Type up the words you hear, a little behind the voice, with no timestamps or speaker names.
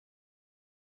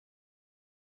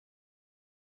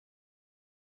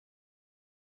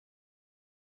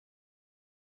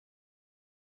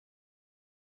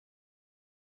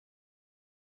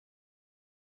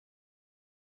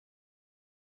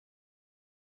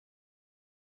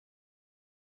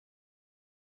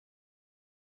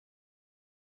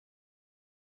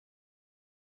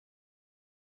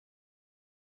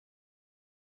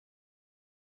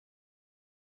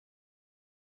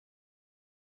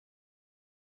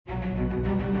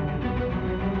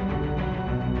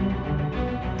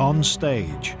On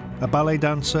stage, a ballet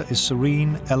dancer is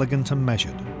serene, elegant and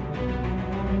measured.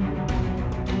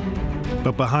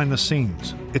 But behind the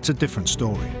scenes, it's a different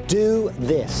story. Do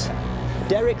this.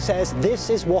 Derek says this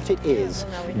is what it is.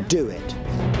 Do it.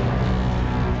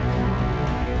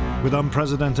 With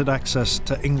unprecedented access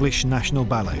to English National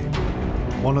Ballet,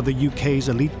 one of the UK's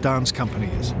elite dance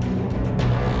companies,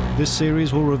 this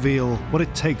series will reveal what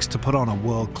it takes to put on a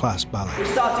world-class ballet. We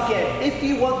start again. If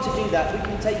you want to do that, we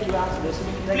can take you out of this. And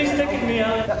we can Please take me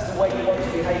out. That's the way you want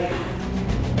to behave.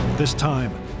 This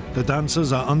time, the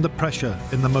dancers are under pressure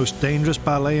in the most dangerous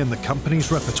ballet in the company's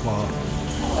repertoire,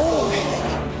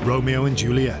 Romeo and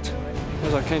Juliet.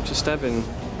 As I came to stabbing,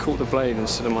 caught the blade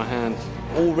instead of my hand.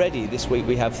 Already this week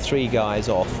we have 3 guys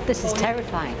off. This is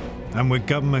terrifying. And with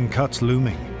government cuts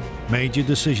looming, major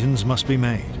decisions must be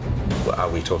made. Well, are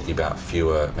we talking about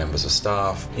fewer members of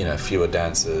staff, fewer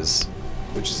dancers,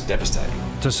 which is devastating?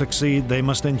 To succeed, they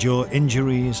must endure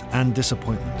injuries and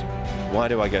disappointment. Why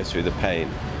do I go through the pain?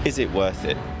 Is it worth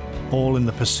it? All in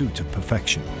the pursuit of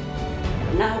perfection.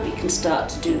 Now we can start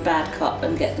to do bad cop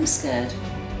and get them scared.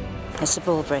 That's a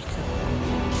ball breaker.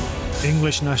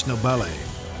 English National Ballet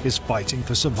is fighting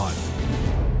for survival.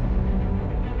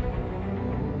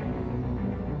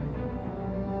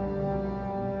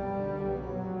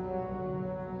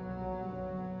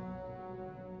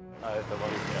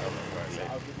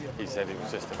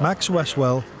 Max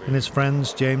Westwell and his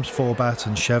friends James Forbat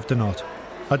and Chev Denot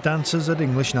are dancers at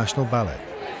English National Ballet.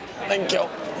 Thank you.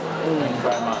 Thank you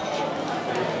very much.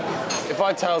 If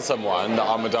I tell someone that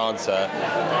I'm a dancer,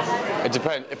 it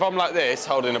depends. If I'm like this,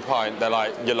 holding a pint, they're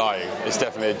like, you're lying. It's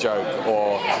definitely a joke.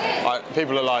 Or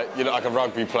people are like, you look like a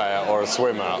rugby player or a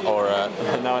swimmer or a...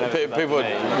 people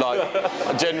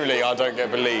like, generally I don't get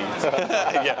believed.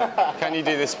 Yeah. Can you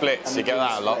do the splits? You get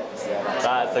that a lot?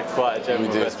 That's quite a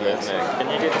general question, isn't it? Can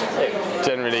you do the splits?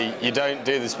 Generally, you don't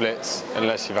do the splits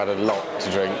unless you've had a lot to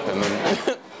drink. And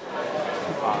then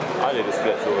I do the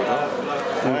splits all the time.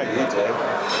 You do.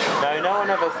 No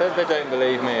one ever says they don't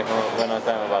believe me when I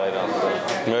say I'm a ballet dancer.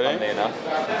 Really? Funnily enough.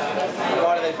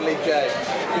 Why do they believe Jay?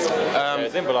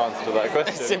 Simple answer to that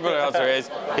question. Simple answer is,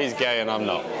 he's gay and I'm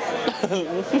not.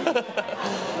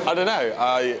 I don't know.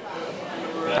 I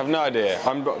have no idea.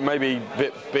 I'm maybe a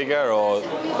bit bigger or...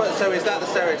 So is that the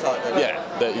stereotype then? Yeah,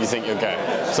 that you think you're gay.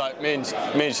 It's like me and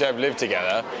Chev live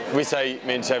together. If we say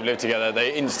me and Chev live together,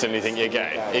 they instantly think you're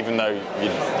gay, even though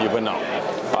you were not.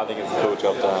 I think it's a cool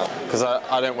job to have. Because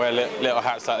I don't wear little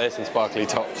hats like this and sparkly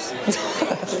tops.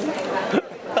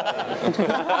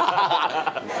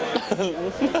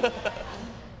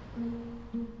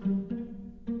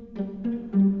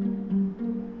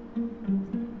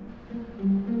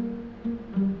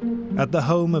 At the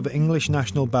home of English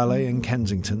National Ballet in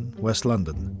Kensington, West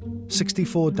London,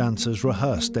 64 dancers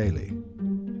rehearse daily.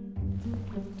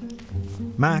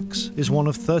 Max is one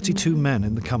of 32 men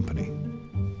in the company.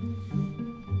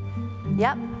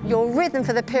 Yep, your rhythm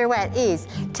for the pirouette is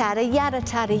tada-yada,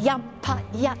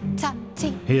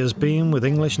 tada-yum-pa-ya-ta-ti. He has been with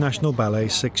English National Ballet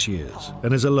 6 years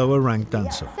and is a lower-ranked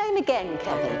dancer. Yeah, same again,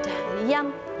 Kevin.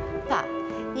 Yum-pa.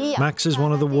 Max is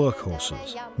one of the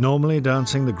workhorses, normally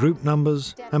dancing the group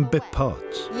numbers and bit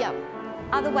parts. Yep.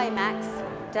 Other way, Max.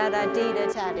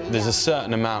 Da-da-dee-da-ta-dee. There's a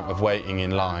certain amount of waiting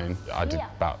in line. I did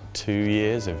about 2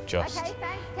 years of just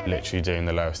literally doing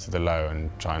the lowest of the low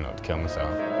and trying not to kill myself.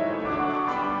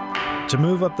 To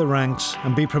move up the ranks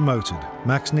and be promoted,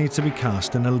 Max needs to be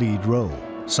cast in a lead role,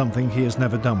 something he has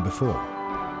never done before.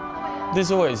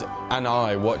 There's always an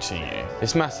eye watching you.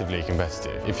 It's massively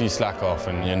competitive. If you slack off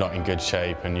and you're not in good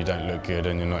shape and you don't look good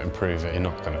and you're not improving, you're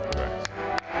not going to progress.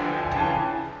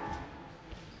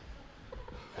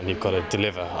 And you've got to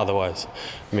deliver, otherwise,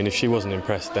 I mean, if she wasn't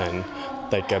impressed then,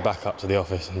 they'd go back up to the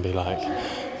office and be like,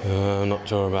 I'm not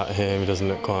sure about him, he doesn't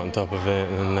look quite on top of it,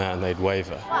 and they'd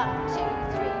waver. 1, 2, 3,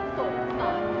 4,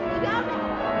 5.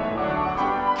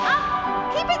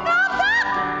 Up! Keep it thumbs up!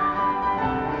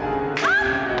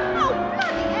 Up! Oh,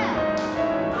 bloody hell!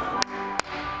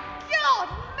 God,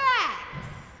 Max!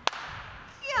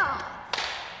 God!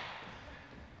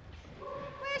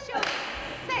 Where's your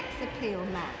sex appeal,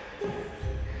 Max?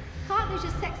 Can't lose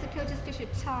your sex appeal just because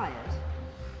you're tired.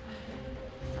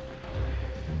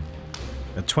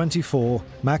 At 24,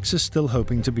 Max is still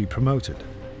hoping to be promoted.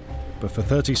 But for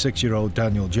 36-year-old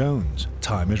Daniel Jones,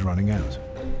 time is running out.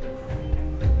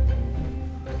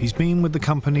 He's been with the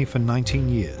company for 19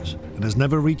 years and has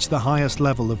never reached the highest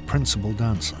level of principal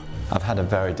dancer. I've had a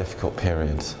very difficult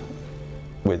period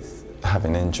with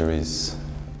having injuries,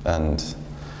 and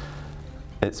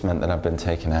it's meant that I've been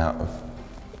taken out of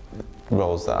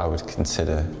roles that I would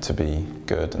consider to be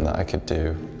good and that I could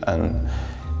do. And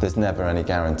there's never any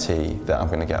guarantee that I'm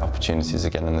going to get opportunities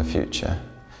again in the future.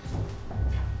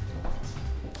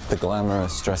 The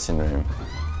glamorous dressing room.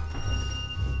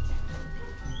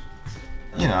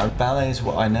 You know, ballet is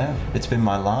what I know. It's been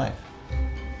my life.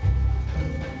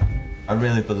 I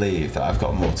really believe that I've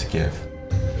got more to give.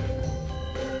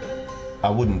 I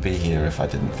wouldn't be here if I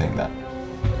didn't think that.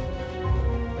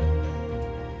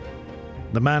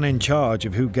 The man in charge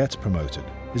of who gets promoted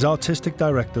is artistic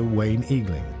director Wayne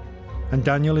Eagling, and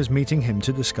Daniel is meeting him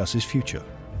to discuss his future.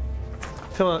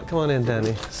 Come on in,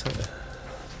 Danny.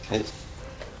 Okay.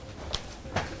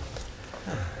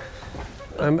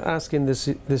 I'm asking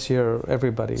this year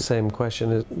everybody same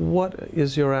question: is what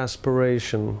is your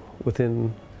aspiration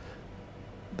within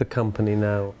the company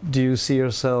now? Do you see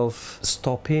yourself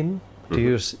stopping? Do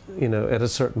you know, at a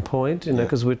certain point? You know,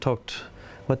 because we talked.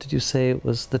 What did you say it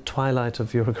was the twilight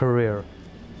of your career?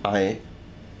 I'm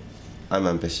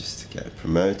ambitious to get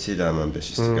promoted. I'm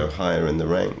ambitious to go higher in the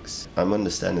ranks. I'm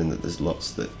understanding that there's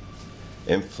lots that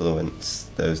influence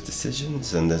those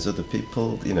decisions, and there's other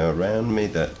people, you know, around me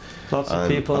that lots of I'm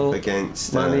people, up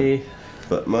against. Money.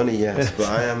 But money, yes. But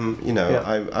I am, you know,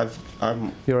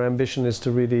 I'm. Your ambition is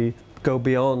to really go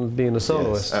beyond being a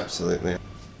soloist. Yes, absolutely.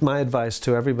 My advice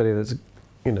to everybody that's,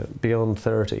 you know, beyond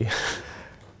 30,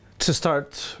 to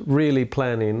start really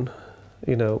planning,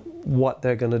 you know, what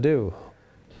they're going to do.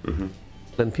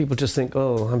 And people just think,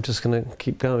 oh, I'm just going to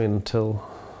keep going until,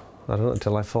 I don't know,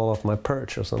 until I fall off my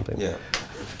perch or something. Yeah.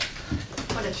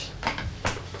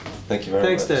 Thank you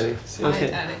very much. Thanks, Danny. Okay.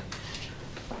 Danny.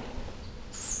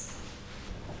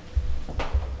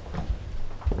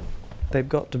 They've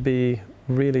got to be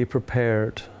really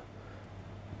prepared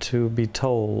to be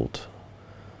told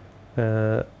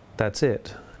that's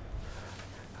it.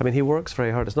 I mean, he works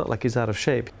very hard. It's not like he's out of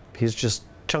shape. He's just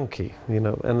chunky, you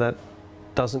know, and that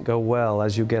doesn't go well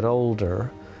as you get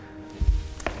older.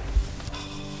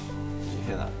 You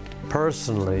hear that?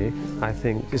 Personally, I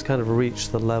think he's kind of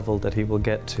reached the level that he will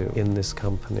get to in this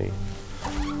company.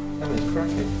 Everything's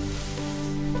cracking.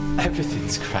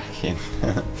 Everything's cracking.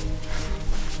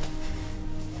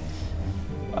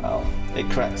 Well, it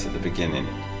cracks at the beginning.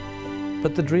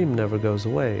 But the dream never goes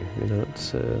away, you know.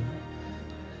 It's,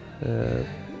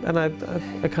 and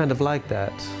I kind of like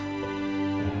that.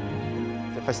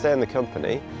 If I stay in the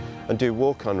company and do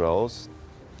walk-on roles,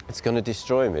 it's going to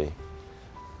destroy me.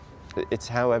 It's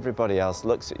how everybody else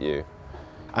looks at you.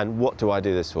 And what do I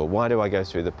do this for? Why do I go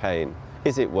through the pain?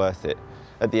 Is it worth it?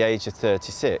 At the age of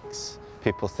 36,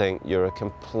 people think you're a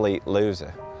complete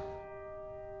loser.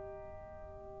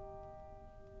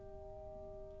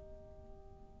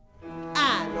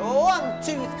 And 1,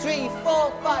 2, 3,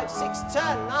 4, 5, 6,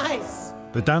 turn, nice.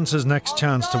 The dancer's next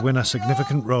chance to win a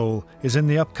significant role is in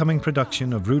the upcoming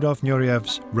production of Rudolf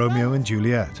Nureyev's Romeo and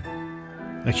Juliet.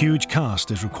 A huge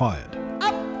cast is required.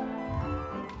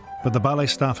 But the ballet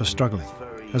staff are struggling,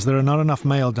 as there are not enough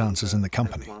male dancers in the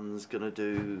company. Everyone's going to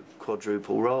do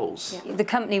quadruple roles. The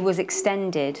company was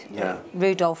extended. Yeah.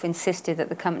 Rudolf insisted that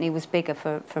the company was bigger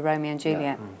for Romeo and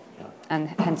Juliet, and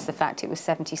hence the fact it was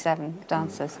 77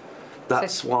 dancers.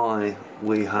 That's why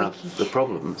we have the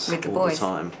problems with the all boys. the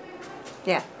time.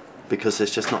 Yeah. Because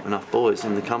there's just not enough boys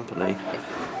in the company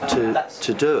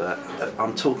to do it.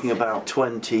 I'm talking about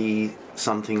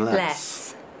 20-something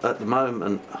less. At the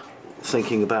moment,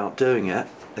 thinking about doing it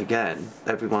again,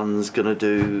 everyone's going to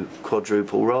do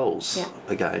quadruple roles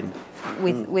again.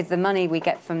 With the money we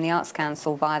get from the Arts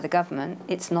Council via the government,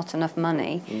 it's not enough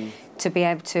money to be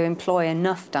able to employ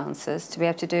enough dancers to be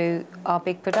able to do our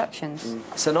big productions.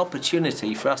 It's an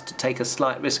opportunity for us to take a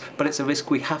slight risk, but it's a risk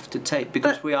we have to take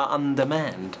because we are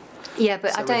undermanned. Yeah,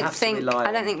 but So I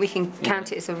don't think we can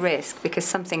count it as a risk, because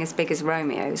something as big as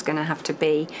Romeo is going to have to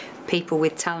be people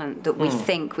with talent that we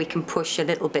think we can push a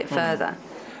little bit further.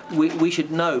 We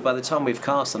should know by the time we've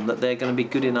cast them that they're going to be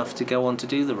good enough to go on to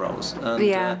do the roles.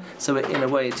 And, so in a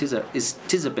way it is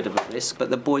a bit of a risk, but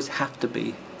the boys have to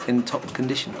be in top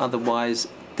condition. Otherwise,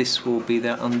 this will be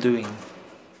their undoing.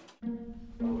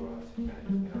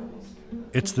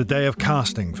 It's the day of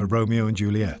casting for Romeo and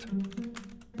Juliet.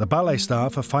 The ballet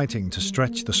staff are fighting to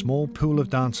stretch the small pool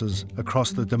of dancers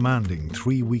across the demanding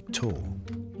 3-week tour.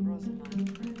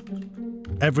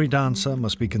 Every dancer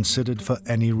must be considered for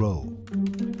any role.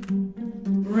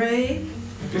 Ray,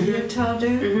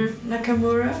 Leotardo,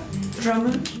 Nakamura,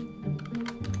 Drummond.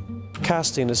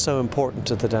 Casting is so important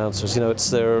to the dancers. You know, it's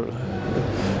their,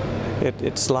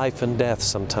 it's life and death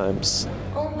sometimes.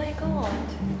 Oh my God.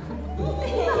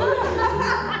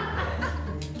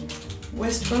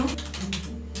 Westbound?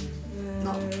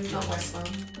 Not Westbound.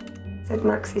 Said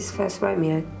Max's first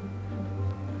Romeo.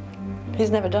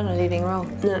 He's never done a leading role.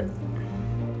 No.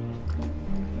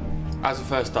 As a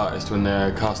first artist, when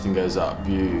the casting goes up,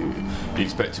 you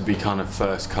expect to be kind of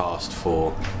first cast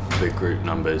for big group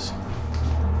numbers,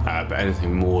 but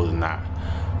anything more than that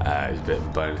is a bit of a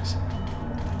bonus.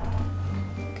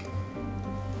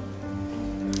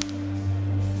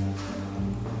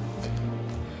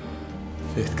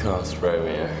 Fifth cast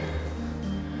Romeo,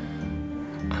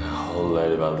 and a whole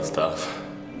load of other stuff.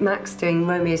 Max doing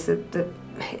Romeo is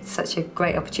it's such a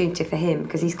great opportunity for him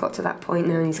because he's got to that point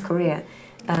now in his career.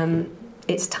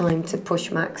 It's time to push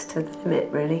Max to the limit,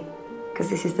 really, because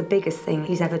this is the biggest thing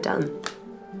he's ever done.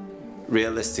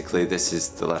 Realistically, this is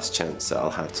the last chance that I'll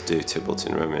have to do Tybalt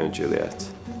in Romeo and Juliet.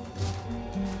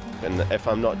 And if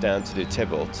I'm not down to do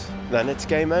Tybalt, then it's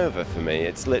game over for me.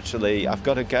 It's literally, I've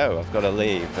got to go, I've got to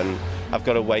leave, and I've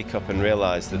got to wake up and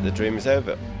realise that the dream is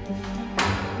over.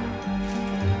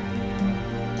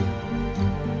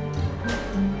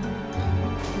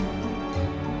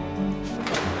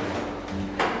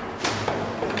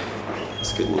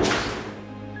 That's good news.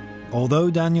 Although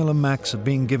Daniel and Max have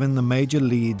been given the major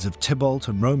leads of Tybalt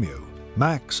and Romeo,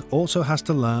 Max also has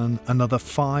to learn another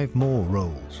 5 more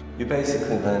roles. You're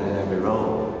basically learning every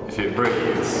role. If it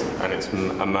breathes and it's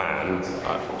a man,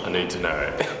 I need to know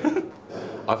it.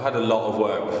 I've had a lot of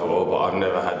work before, but I've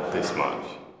never had this much.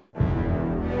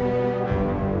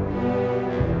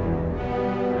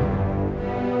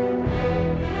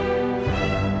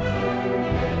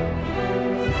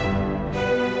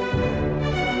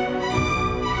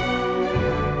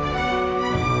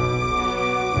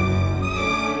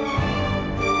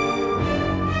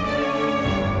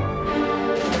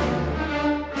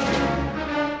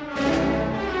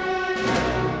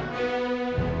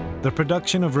 The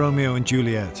production of Romeo and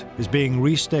Juliet is being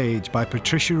restaged by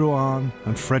Patricia Ruan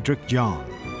and Frederick John,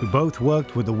 who both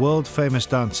worked with the world-famous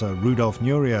dancer Rudolf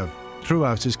Nureyev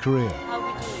throughout his career.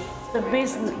 The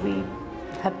reason that we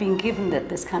have been given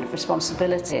this kind of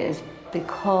responsibility is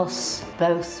because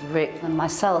both Rick and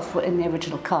myself were in the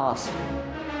original cast.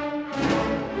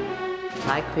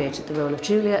 I created the role of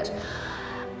Juliet,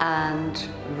 and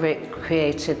Rick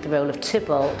created the role of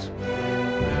Tybalt.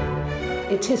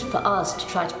 It is for us to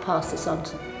try to pass this on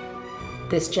to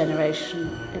this generation.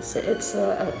 It's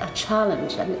a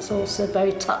challenge, and it's also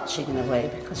very touching in a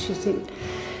way, because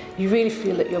you really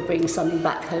feel that you're bringing something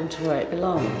back home to where it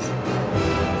belongs.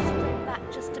 Bring back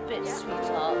just a bit,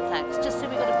 sweetheart, thanks. Just so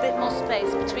we've got a bit more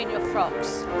space between your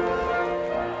frocks.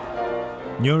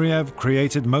 Nureyev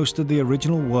created most of the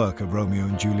original work of Romeo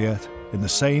and Juliet in the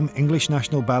same English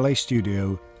National Ballet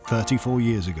studio 34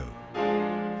 years ago.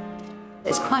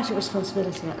 It's quite a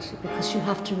responsibility, actually, because you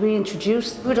have to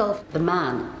reintroduce Rudolph the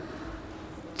man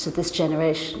to this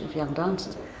generation of young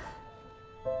dancers.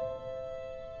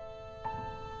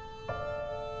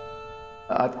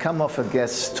 I'd come off a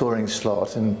guest touring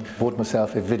slot and bought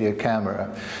myself a video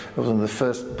camera. It was one of the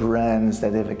first brands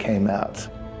that ever came out.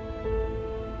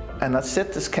 And I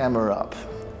set this camera up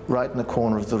right in the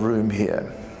corner of the room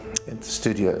here in the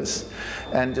studios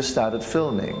and just started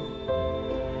filming.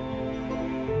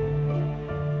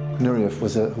 Nureyev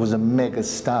was a mega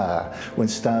star when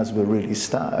stars were really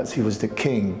stars. He was the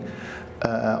king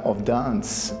of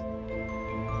dance.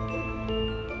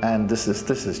 And this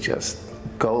is just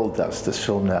gold dust, this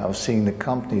film now. I've seen the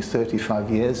company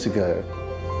 35 years ago.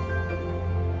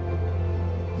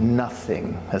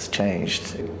 Nothing has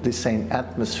changed. The same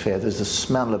atmosphere, there's a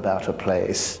smell about a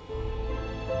place.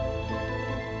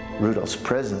 Rudolph's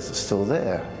presence is still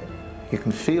there. You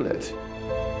can feel it.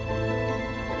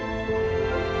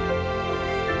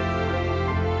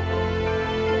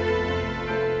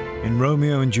 In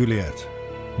Romeo and Juliet,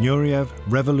 Nureyev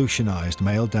revolutionized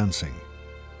male dancing,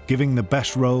 giving the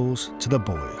best roles to the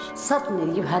boys.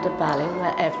 Suddenly you had a ballet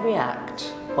where every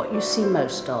act, what you see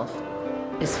most of,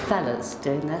 is fellas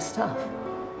doing their stuff.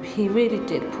 He really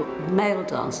did put male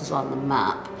dancers on the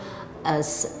map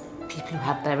as people who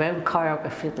have their own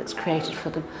choreography that's created for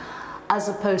them, as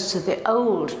opposed to the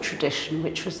old tradition,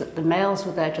 which was that the males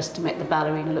were there just to make the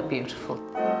ballerina look beautiful.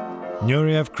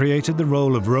 Nureyev created the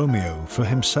role of Romeo for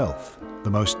himself, the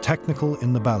most technical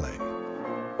in the ballet.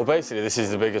 Well, basically, this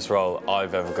is the biggest role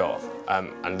I've ever got,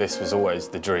 and this was always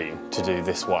the dream, to do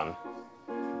this one.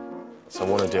 So I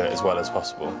want to do it as well as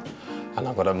possible, and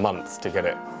I've got a month to get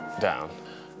it down.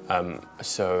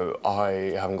 So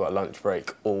I haven't got a lunch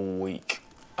break all week.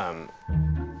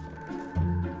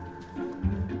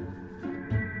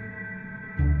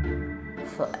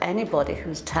 For anybody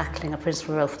who's tackling a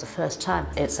principal role for the first time,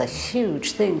 it's a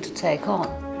huge thing to take on.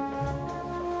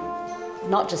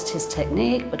 Not just his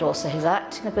technique, but also his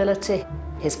acting ability,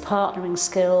 his partnering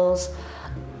skills,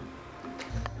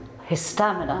 his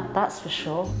stamina, that's for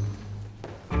sure.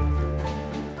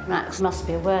 Max must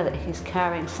be aware that he's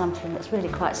carrying something that's really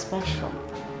quite special.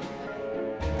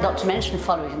 Not to mention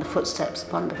following in the footsteps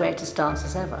of one of the greatest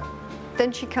dancers ever.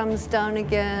 Then she comes down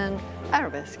again,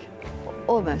 arabesque,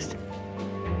 almost.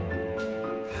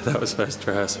 That was first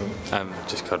rehearsal.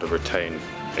 Just got to retain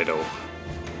it all.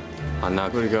 I'm now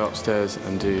going to go upstairs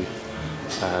and do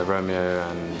Romeo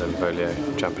and then Ballet,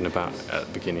 jumping about at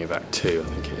the beginning of Act 2, I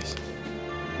think it is.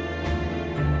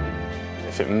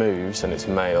 If it moves and it's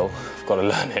male, I've got to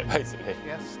learn it, basically.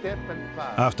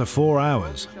 After 4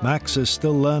 hours, Max is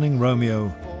still learning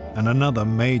Romeo and another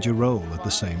major role at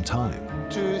the same time.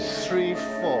 2, 3,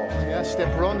 4. Yeah,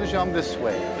 step round the jump this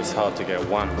way. It's hard to get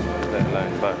one, let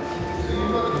alone both.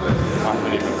 I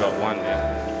haven't even got one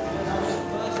yet.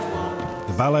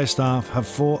 The ballet staff have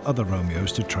 4 other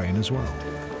Romeos to train as well.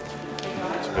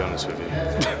 To be honest with you,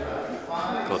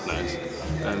 God knows.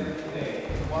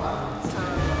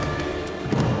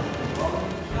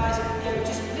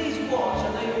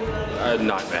 A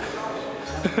nightmare.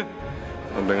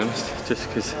 I'm being honest, just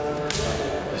because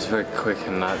it's very quick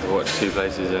and I have to watch 2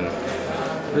 places and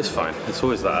it's fine. It's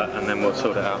always that, and then we'll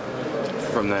sort it out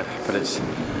from there. But it's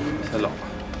a lot.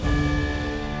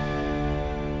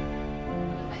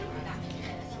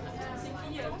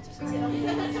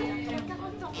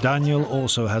 Daniel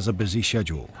also has a busy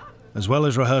schedule. As well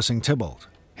as rehearsing Tybalt,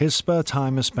 his spare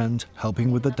time is spent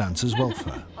helping with the dancers'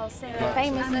 welfare.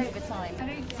 Famous overtime.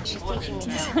 She's teaching me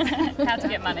how to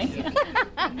get money.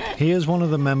 He is one of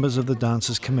the members of the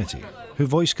dancers' committee who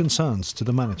voice concerns to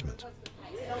the management.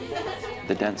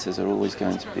 The dancers are always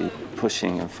going to be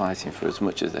pushing and fighting for as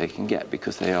much as they can get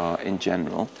because they are, in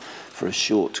general, for a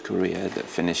short career that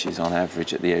finishes on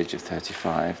average at the age of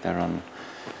 35,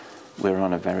 we're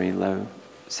on a very low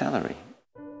salary.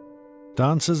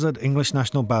 Dancers at English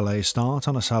National Ballet start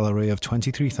on a salary of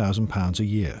 £23,000 a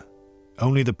year.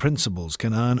 Only the principals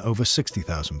can earn over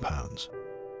 £60,000.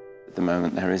 At the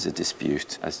moment there is a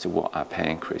dispute as to what our pay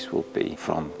increase will be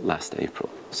from last April.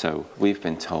 So we've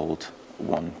been told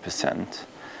 1%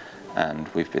 and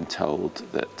we've been told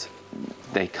that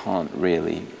they can't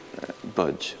really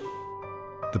budge.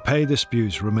 The pay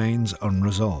dispute remains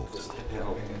unresolved.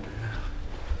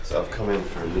 So I've come in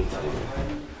for a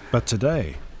meeting. But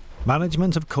today,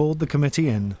 management have called the committee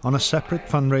in on a separate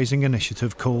fundraising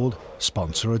initiative called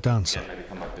Sponsor a Dancer.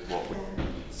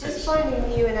 Just finding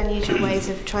new and unusual ways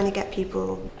of trying to get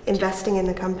people investing in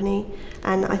the company,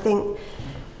 and I think,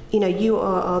 you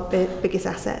are our biggest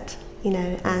asset,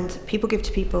 and people give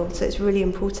to people, so it's really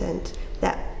important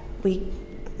that we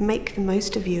make the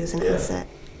most of you as an asset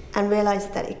and realise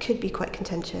that it could be quite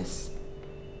contentious.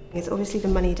 It's obviously the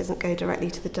money doesn't go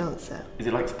directly to the dancer. Is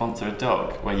it like Sponsor a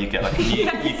Dog, where you get like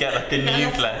a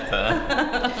newsletter?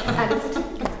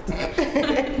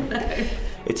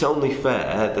 It's only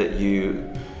fair that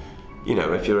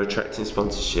if you're attracting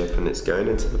sponsorship and it's going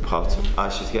into the pot, I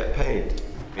should get paid.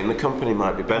 And the company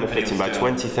might be benefiting by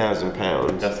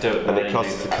 £20,000, and it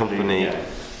costs the company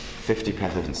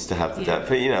 £50 to have the debt.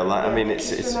 But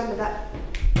it's. Remember that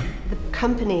the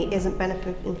company isn't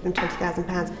benefiting from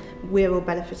 £20,000. We're all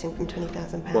benefiting from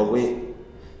 £20,000. Well,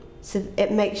 so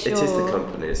it makes sure. It is the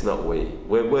company. It's not we.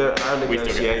 We're our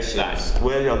negotiations.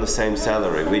 We're on the same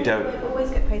salary. We don't. We always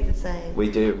get paid the same. We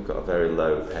do. We've got a very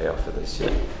low payoff for this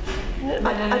year.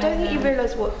 I don't think you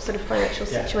realise what sort of financial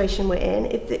situation we're in.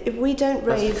 If we don't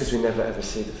raise. That's because we never ever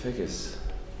see the figures.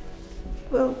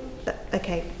 Well,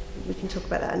 okay, we can talk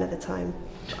about that another time.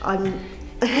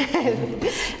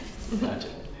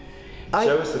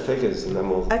 Show us the figures and then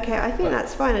we'll... Okay, I think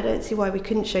that's fine. I don't see why we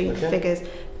couldn't show you the figures.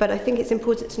 But I think it's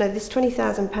important to know this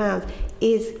 £20,000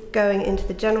 is going into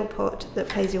the general pot that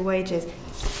pays your wages.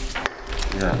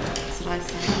 Yeah. That's what I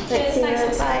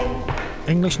say. Bye.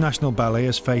 English National Ballet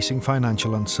is facing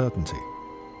financial uncertainty.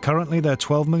 Currently, their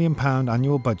 £12 million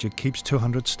annual budget keeps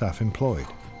 200 staff employed.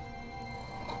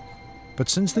 But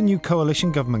since the new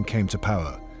coalition government came to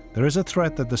power, there is a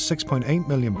threat that the £6.8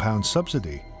 million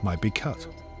subsidy might be cut.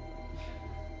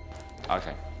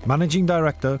 Okay. Managing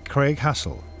Director Craig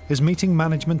Hassel is meeting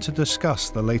management to discuss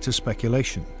the latest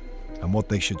speculation and what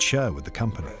they should share with the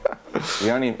company.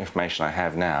 The only information I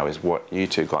have now is what you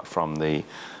two got from the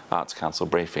Arts Council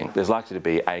briefing. There's likely to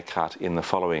be a cut in the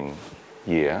following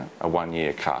year, a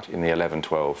one-year cut in the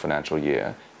 11-12 financial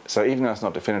year. So even though it's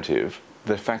not definitive,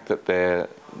 the fact that they're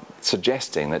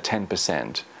suggesting that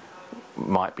 10%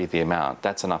 might be the amount,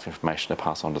 that's enough information to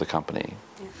pass on to the company.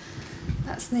 Yeah.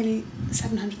 That's nearly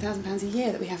 £700,000 a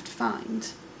year that we have to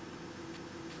find.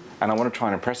 And I want to try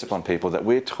and impress upon people that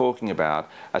we're talking about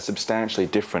a substantially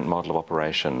different model of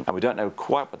operation. And we don't know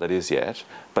quite what that is yet,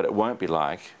 but it won't be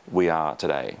like we are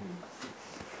today.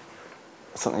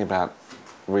 Something about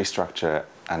restructure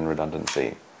and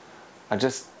redundancy. I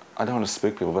don't want to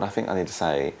spook people, but I think I need to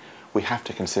say we have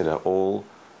to consider all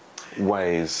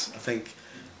ways. I think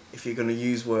if you're going to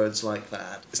use words like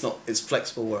that, it's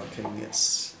flexible working,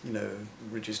 it's, you know,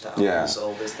 reduced hours,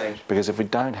 all these things. Because if we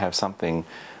don't have something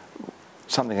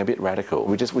a bit radical,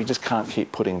 we just can't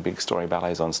keep putting big story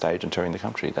ballets on stage and touring the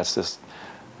country. That's just,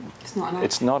 it's not enough.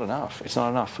 It's not enough. It's not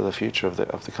enough for the future of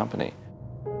the company.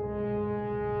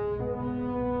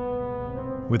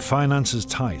 With finances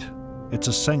tight, it's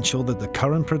essential that the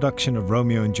current production of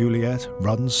Romeo and Juliet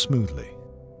runs smoothly.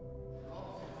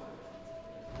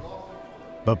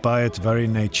 But by its very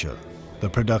nature, the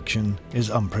production is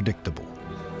unpredictable.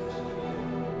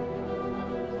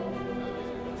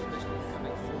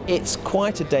 It's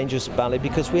quite a dangerous ballet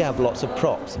because we have lots of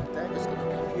props.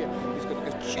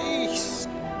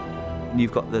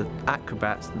 You've got the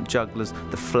acrobats, the jugglers,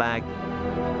 the flag.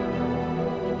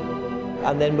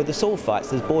 And then with the sword fights,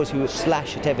 there's boys who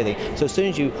slash at everything. So as soon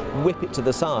as you whip it to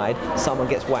the side, someone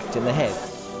gets whacked in the head.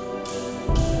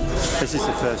 This is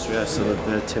the first rehearsal of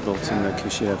the Tybalt and the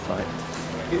Couchier fight.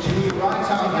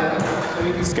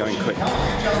 It's going quick.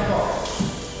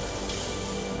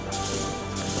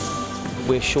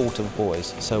 We're short of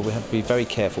boys, so we have to be very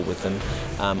careful with them.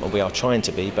 And we are trying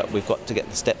to be, but we've got to get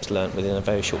the steps learnt within a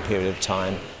very short period of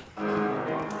time.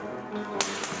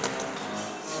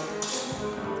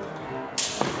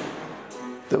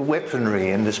 The weaponry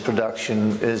in this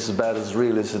production is about as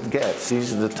real as it gets.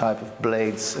 These are the type of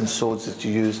blades and swords that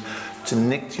you use to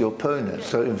nick your opponent,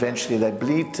 so eventually they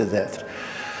bleed to death.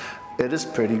 It is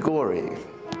pretty gory.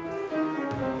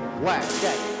 Whack,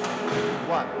 jack.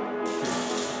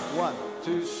 1,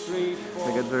 2, 3, 4.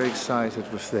 They get very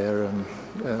excited with their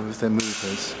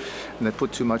movements, and they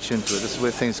put too much into it. This is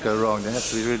where things go wrong. They have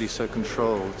to be really so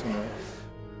controlled, you know.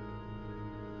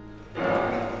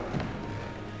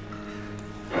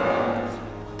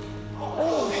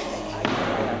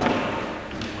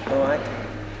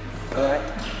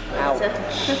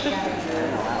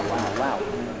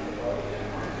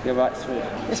 You're right through.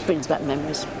 This brings back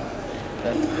memories.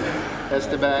 That's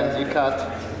the band you cut.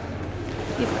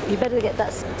 You better get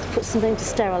that, put something to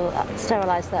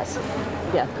sterilise that.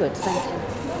 Yeah, good, thank you.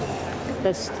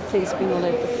 There's things being all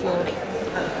over the floor.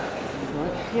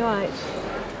 You're right.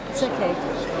 It's okay.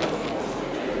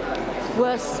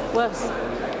 Worse.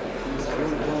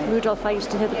 Rudolph, I used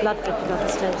to hear the blood dripping off the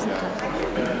stairs sometimes.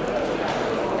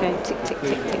 Going tick, tick,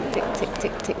 tick, tick, tick, tick,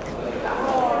 tick, tick.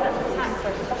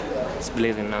 It's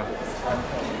bleeding now.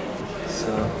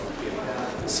 So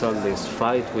it's all this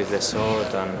fight with the sword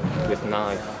and with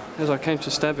knife. As I came to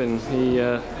stab him, he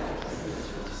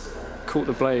caught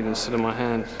the blade instead of my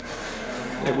hand.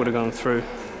 It would have gone through,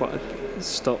 but it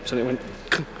stopped and it went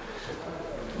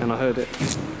and I heard it.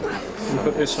 And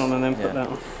put this on and then put that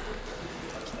on.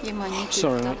 You might need to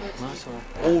Sorry, mate.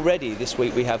 Already this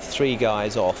week we have 3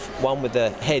 guys off, one with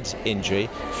a head injury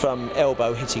from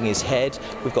elbow hitting his head.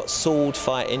 We've got sword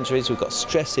fight injuries, we've got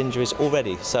stress injuries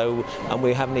already, so, and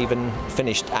we haven't even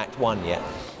finished Act 1 yet.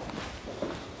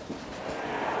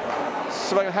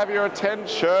 So I can have your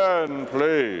attention,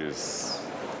 please.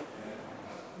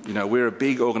 You know, we're a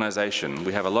big organisation.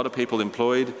 We have a lot of people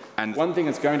employed, and one thing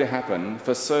that's going to happen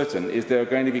for certain is there are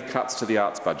going to be cuts to the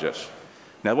arts budget.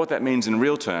 Now, what that means in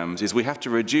real terms is we have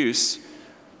to reduce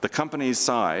the company's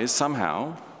size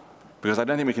somehow, because I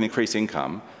don't think we can increase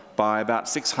income, by about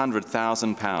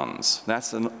 £600,000.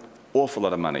 That's an awful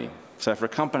lot of money. So for a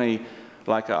company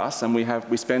like us, and we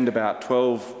spend about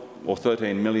 12 or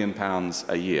 13 million pounds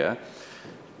a year,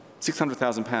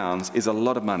 £600,000 is a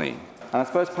lot of money. And I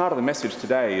suppose part of the message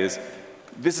today is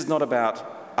this is not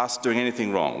about us doing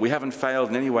anything wrong. We haven't failed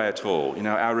in any way at all. You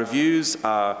know, our reviews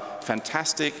are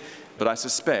fantastic, but I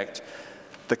suspect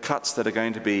the cuts that are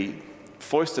going to be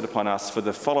foisted upon us for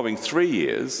the following 3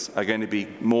 years are going to be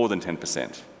more than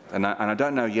 10%. And I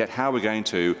don't know yet how we're going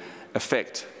to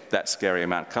affect that scary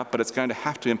amount cut, but it's going to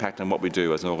have to impact on what we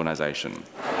do as an organisation.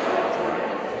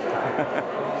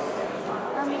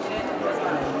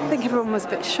 I think everyone was a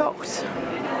bit shocked,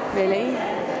 really,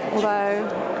 although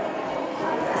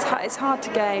it's hard to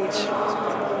gauge.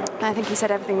 I think he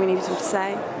said everything we needed him to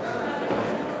say,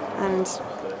 and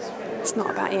it's not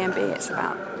about EMB, it's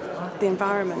about the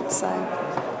environment, so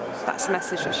that's the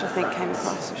message which I think came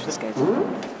across, which is good.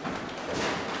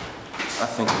 I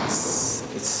think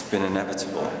it's been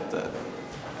inevitable that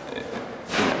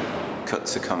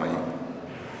cuts are coming.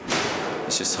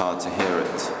 It's just hard to hear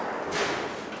it.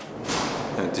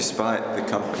 Despite the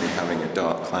company having a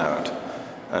dark cloud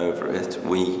over it,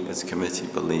 we as a committee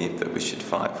believe that we should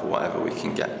fight for whatever we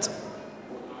can get.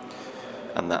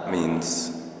 And that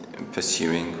means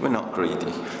pursuing, we're not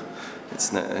greedy,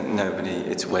 It's nobody.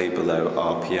 It's way below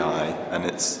RPI, and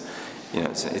it's, you know,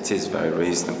 it is very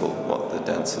reasonable what the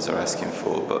dancers are asking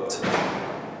for. But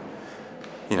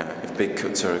you know, if big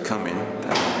cuts are coming,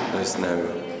 then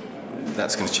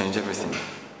that's going to change everything.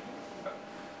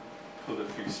 Pull a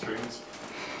few strings.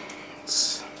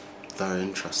 It's very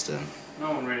interesting.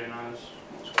 No one really knows.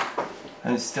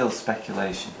 And it's still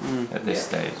speculation at this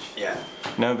stage. Yeah.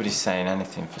 Nobody's saying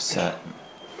anything for certain.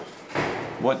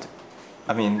 What,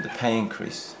 I mean, the pay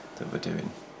increase that we're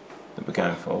doing, that we're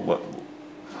going for, what?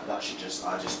 That should just,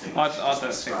 I just think. I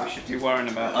don't think we should be worrying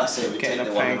about getting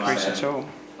a pay increase at all.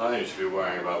 I think we should be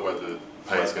worrying about whether the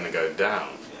pay is going to go down,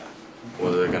 or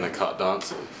whether they're going to cut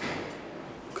dancers.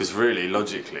 Because really,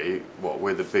 logically,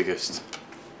 we're the biggest.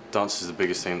 Dancers are the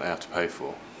biggest thing they have to pay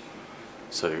for.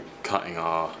 So cutting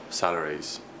our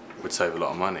salaries would save a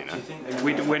lot of money, no?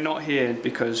 We're not here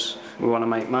because we want to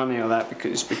make money or that,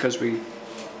 because it's because we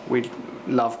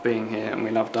love being here and we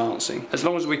love dancing. As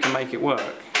long as we can make it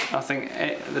work, I think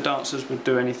the dancers would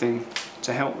do anything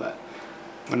to help that.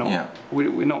 We're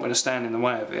not going to stand in the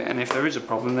way of it, and if there is a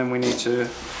problem, then we need to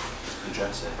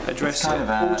address it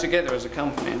all together as a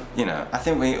company. You know, I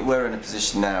think we're in a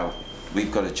position now,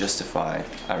 we've got to justify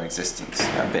our existence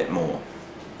a bit more.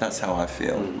 That's how I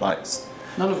feel. Like,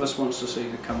 none of us wants to see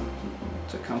the company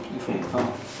fall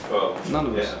apart. Well, none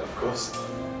of us. Yeah, of course.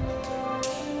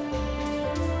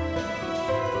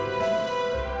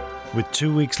 With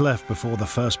 2 weeks left before the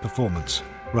first performance,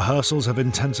 rehearsals have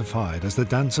intensified as the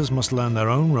dancers must learn their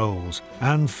own roles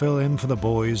and fill in for the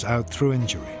boys out through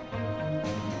injury.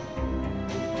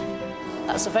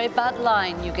 That's a very bad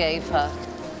line you gave her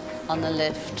on the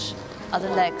lift.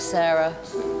 Other leg, Sarah.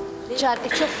 Jad,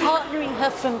 if you're partnering her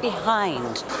from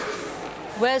behind,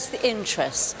 where's the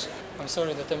interest? I'm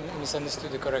sorry that I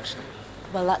misunderstood the correction.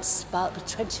 Well, that's about the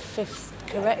 25th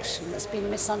correction that's been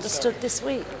misunderstood this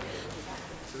week.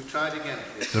 So we try it again.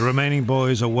 The remaining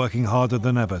boys are working harder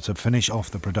than ever to finish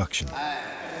off the production.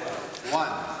 1,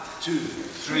 2,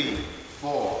 3,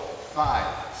 4,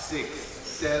 5, 6,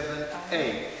 7,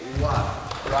 8, 1.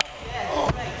 Right. Oh,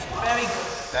 very good.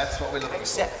 That's what we're looking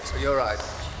Accept. for. You're right.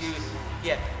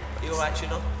 Yeah. Are you all right,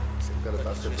 Juno? We've got a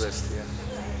bust of wrist here.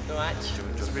 All right.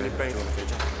 It's really painful.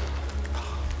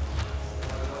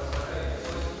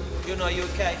 Juno, are you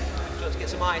okay? Do you want to get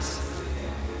some ice?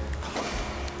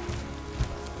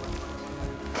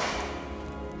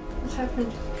 What's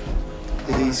happened?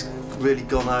 He's really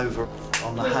gone over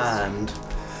on the hand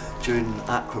during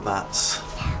acrobats.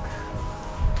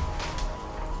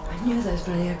 I knew those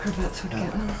bloody acrobats would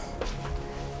get them.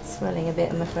 Swelling a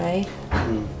bit, I'm afraid.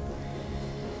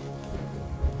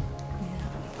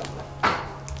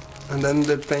 And then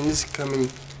the pain is coming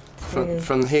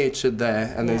from here to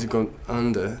there, and it's gone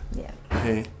under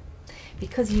here.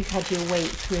 Because you've had your weight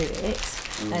through it,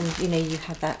 and you know you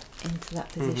had that into that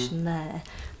position there,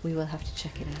 we will have to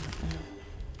check it out now.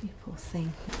 You poor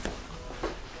thing.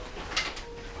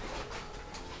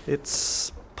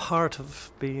 It's part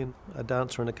of being a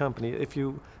dancer in a company. If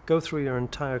you go through your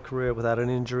entire career without an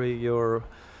injury, you're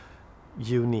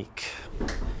unique.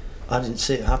 I didn't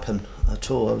see it happen at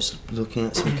all. I was looking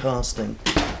at some casting.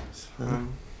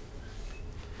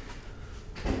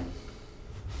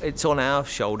 It's on our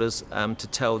shoulders to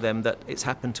tell them that it's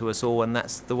happened to us all, and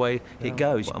that's the way it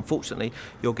goes. Unfortunately,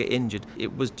 you'll get injured.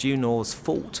 It was Junor's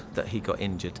fault that he got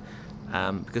injured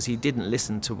because he didn't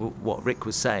listen to what Rick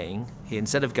was saying. He,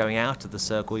 instead of going out of the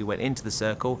circle, he went into the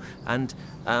circle, and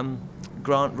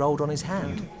Grant rolled on his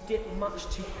hand. Did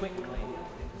much too quickly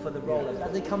for the rollers.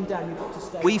 As they come down, you've got to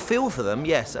stay. We feel for them,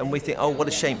 yes, and we think, oh, what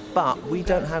a shame, but we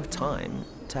don't have time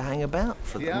to hang about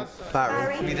for them.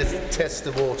 Barry, we just test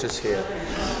the waters here.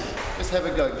 Just have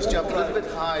a go. Just jump a little bit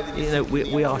higher than you know,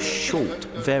 we are short,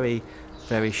 very,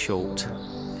 very short.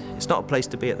 It's not a place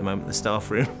to be at the moment, the staff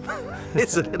room.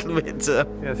 It's a little bit...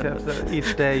 Yes,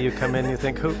 each day you come in, you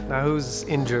think, who's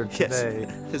injured today?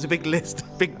 Yes, there's a big list,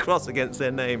 big cross against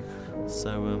their name.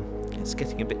 So it's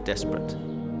getting a bit desperate.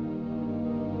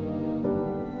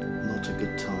 Not a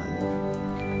good time.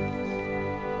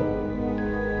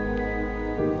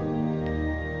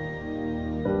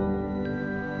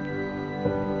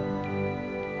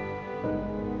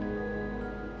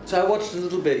 So I watched a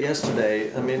little bit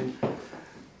yesterday. I mean,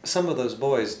 some of those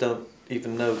boys don't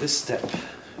even know this step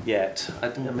yet. I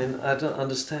mean, I don't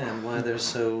understand why they're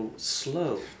so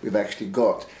slow. We've actually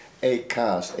got a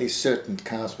certain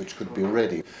cast which could be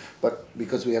ready, but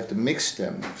because we have to mix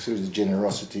them through the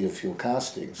generosity of your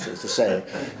casting, so to say,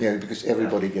 you know, because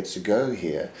everybody gets to go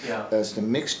here, there's the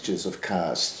mixtures of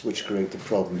casts which create the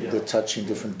problem. We're touching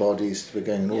different bodies, we're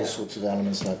going in all sorts of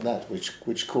elements like that,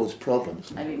 which cause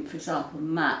problems. I mean, for example,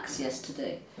 Max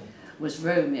yesterday was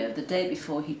Romeo. The day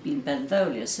before he'd been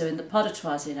Benvolio. So in the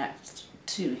Podatoire in Act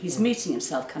 2, he's meeting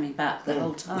himself coming back the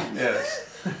whole time. Yes.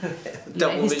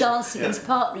 He's dancing, he's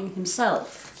partnering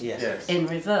himself in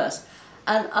reverse.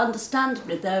 And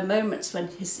understandably, there are moments when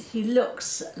he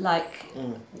looks like...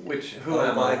 Who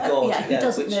am I? God. He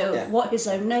doesn't know what his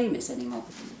own name is anymore.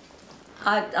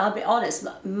 I'll be honest,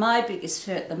 my biggest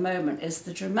fear at the moment is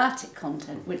the dramatic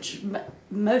content, which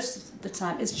most of the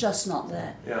time is just not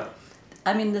there. Yeah.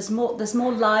 I mean, there's more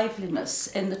liveliness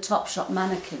in the Topshop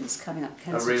mannequins coming up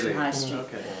Kensington High Street.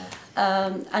 Okay.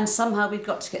 And somehow we've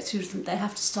got to get through to them. They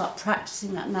have to start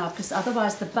practicing that now, because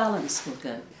otherwise the balance will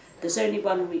go. There's only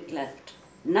 1 week left.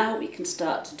 Now we can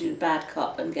start to do bad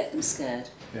cop and get them scared.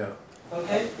 Yeah.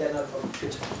 Okay? Yeah, no problem.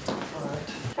 Good. All right.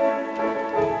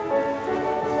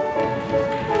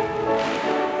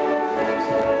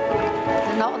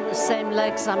 They're not on the same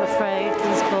legs, I'm afraid,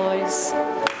 these boys.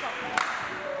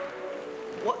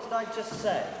 What did I just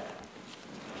say?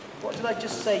 What did I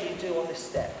just say you do on this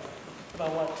step? If I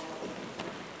want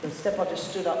the step I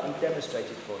just stood up and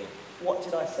demonstrated for you. What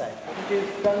did I say? What did you do?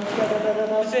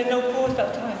 You said no pause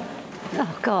that time.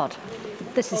 Oh, God.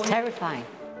 This is terrifying.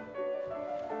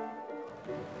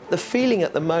 The feeling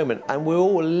at the moment, and we're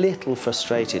all a little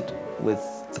frustrated with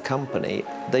the company,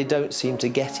 they don't seem to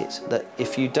get it, that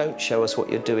if you don't show us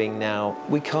what you're doing now,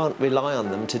 we can't rely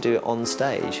on them to do it on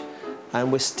stage.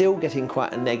 And we're still getting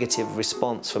quite a negative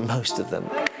response from most of them.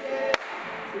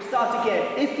 We start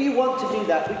again. If you want to do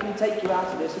that, we can take you out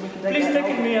of this and we can take Please that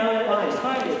take me out. It's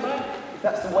fine, it's fine. If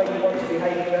that's the way you want to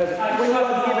behave in rehearsal. When you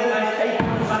are given a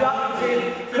constructive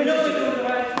criticism,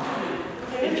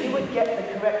 if you would get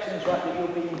the corrections right that you're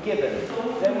being given,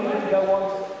 then we would go on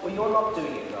to, well, you're not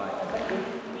doing it right. Thank you.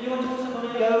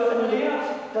 Go and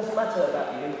leave. Doesn't matter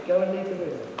about you. Go and leave the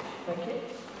room. Thank you.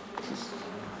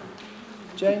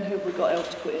 Jane, who have we got else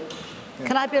to put in?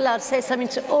 Can I be allowed to say something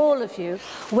to all of you?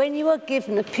 When you are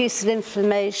given a piece of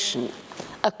information,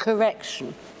 a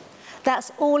correction,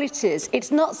 that's all it is.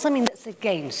 It's not something that's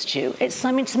against you. It's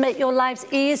something to make your lives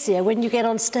easier when you get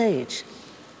on stage.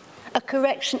 A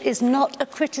correction is not a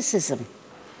criticism.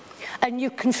 And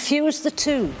you confuse the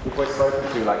two. We're spoken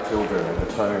to like children and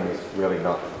the tone is really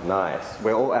not nice.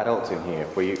 We're all adults in here.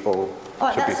 We all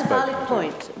should be spoken to. That's a valid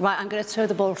point. Right, I'm going to throw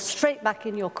the ball straight back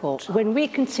in your court. When we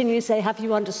continue to say, have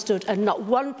you understood, and not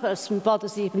one person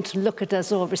bothers even to look at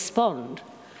us or respond,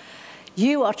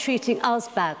 you are treating us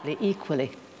badly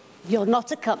equally. You're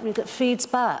not a company that feeds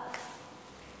back.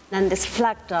 And this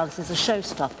flag dance is a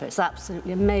showstopper. It's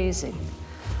absolutely amazing.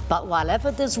 But while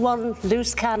ever there's one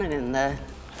loose cannon in there,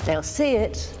 they'll see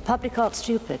it. Public aren't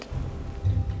stupid.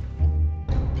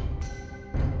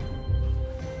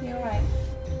 You're right.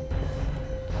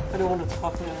 I don't want to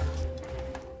talk now.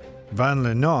 Van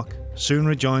Lenoch soon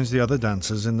rejoins the other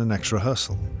dancers in the next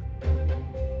rehearsal.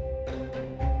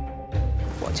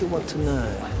 What do you want to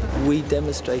know? We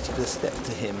demonstrated a step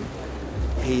to him.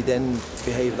 He then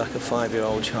behaved like a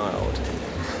 5-year-old child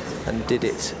and did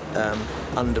it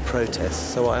under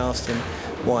protest. So I asked him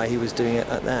why he was doing it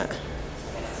like that.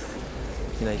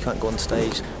 You know, you can't go on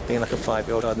stage being like a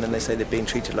 5-year-old and then they say they're being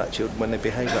treated like children when they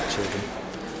behave like children.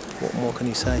 What more can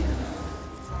you say?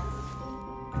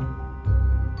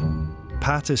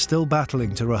 Pat is still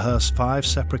battling to rehearse 5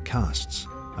 separate casts,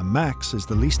 and Max is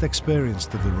the least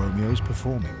experienced of the Romeos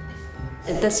performing.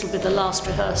 This will be the last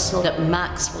rehearsal that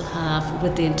Max will have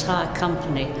with the entire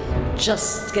company.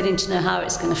 Just getting to know how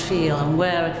it's going to feel and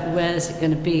where is it going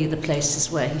to be, the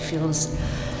places where he feels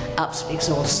absolutely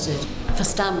exhausted. For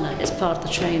stamina, it's part of the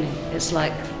training. It's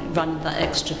like running that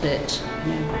extra bit.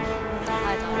 You know.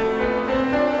 Hi,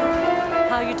 darling.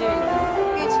 How are you doing?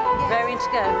 Good. Yeah. Raring to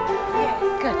go? Yes.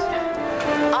 Good.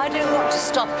 I don't want to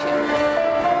stop you.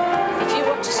 If you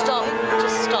want to stop,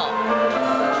 just stop.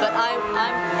 But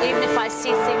even if I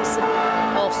see things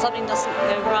or if something doesn't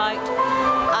go right,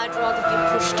 I'd rather be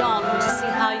pushed on to see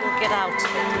how you'll get out.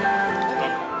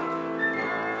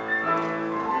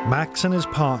 Max and his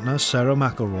partner, Sarah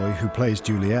McElroy, who plays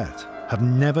Juliet, have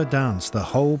never danced the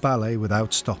whole ballet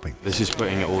without stopping. This is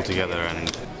putting it all together,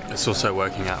 and it's also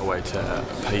working out a way to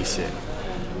pace it,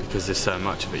 because there's so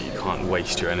much of it you can't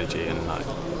waste your energy and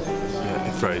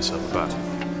throw yourself about.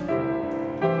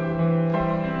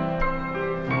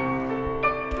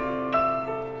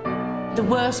 The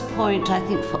worst point, I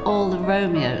think, for all the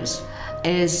Romeos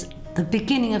is the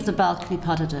beginning of the balcony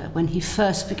pas de deux, when he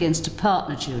first begins to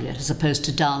partner Juliet as opposed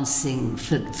to dancing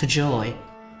for joy.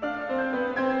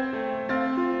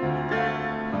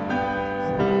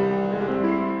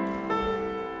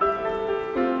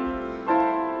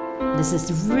 There's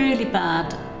this really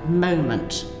bad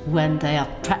moment when they are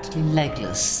practically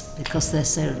legless because they're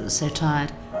so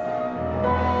tired.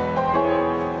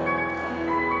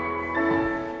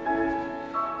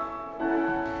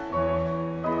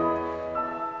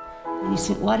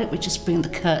 think, why don't we just bring the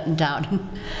curtain down and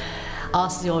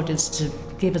ask the audience to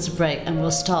give us a break, and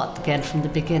we'll start again from the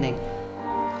beginning.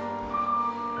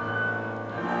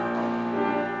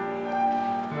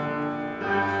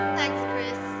 Thanks,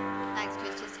 Chris. Thanks,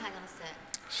 Chris. Just hang on a sec.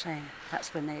 Shame.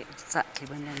 That's exactly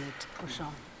when they need to push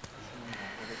on.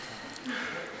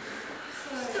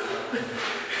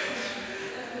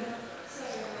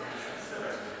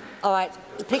 All right,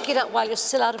 pick it up while you're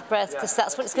still out of breath, because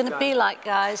that's what it's going to be like,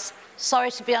 guys. Sorry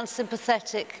to be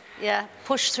unsympathetic. Yeah,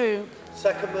 push through.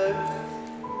 Second move.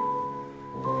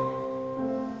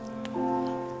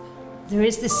 There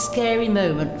is this scary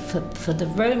moment for the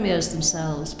Romeos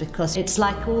themselves, because it's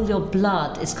like all your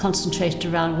blood is concentrated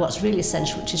around what's really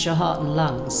essential, which is your heart and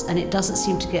lungs, and it doesn't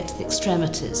seem to get to the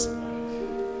extremities.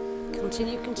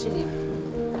 Continue, continue.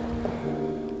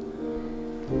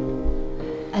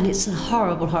 And it's a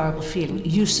horrible, horrible feeling.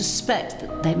 You suspect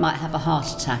that they might have a heart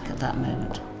attack at that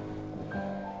moment.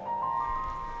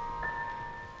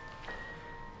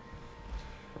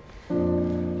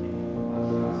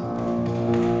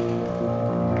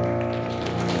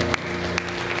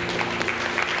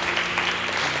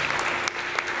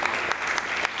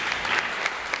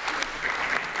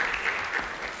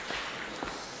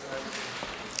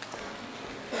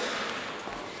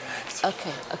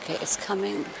 Okay, it's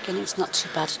coming. The beginning's not too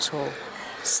bad at all.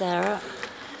 Sarah,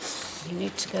 you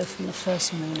need to go from the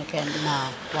first moon again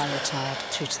now, while you're tired,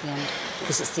 through to the end,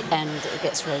 because it's the end that it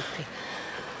gets ropey.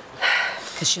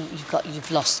 Because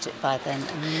you've lost it by then.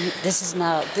 And this is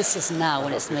now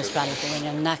when it's the most valuable, when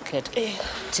you're knackered,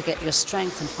 to get your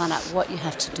strength and find out what you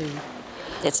have to do.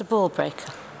 It's a ball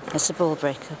breaker. It's a ball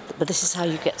breaker. But this is how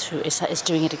you get through. It's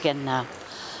doing it again now.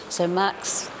 So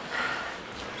Max,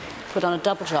 put on a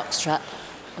double jock strap,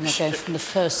 and we're going from the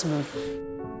first move.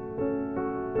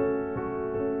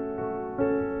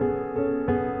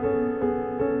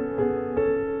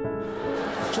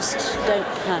 Just don't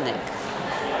panic.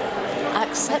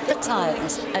 Accept the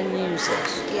tiredness and use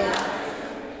it. Yeah.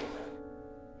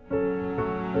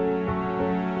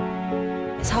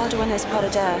 It's harder when there's pas de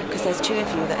deux, because there's two of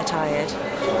you that are tired.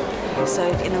 So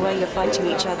in a way you're fighting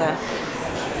each other.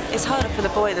 It's harder for the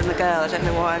boy than the girl. I don't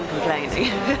know why I'm complaining.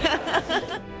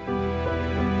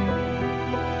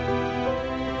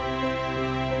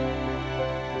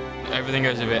 Everything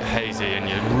goes a bit hazy and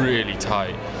you're really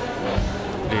tight.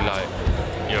 Really like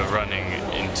you're running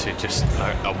into just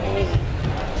like a wall.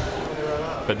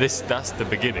 But that's the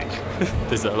beginning.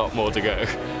 There's a lot more to go.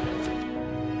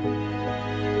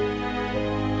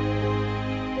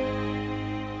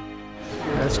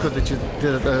 It's good that you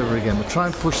did it over again, but try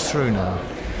and push through now.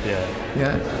 Yeah.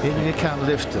 Yeah, even if you can't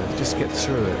lift it, just get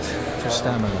through it for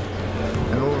stamina.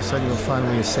 And all of a sudden you'll find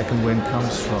where your second wind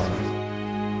comes from.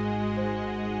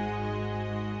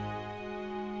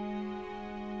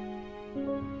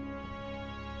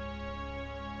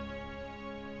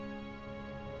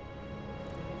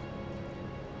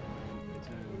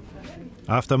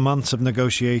 After months of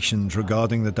negotiations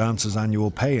regarding the dancers'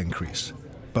 annual pay increase,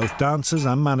 both dancers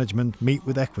and management meet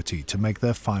with Equity to make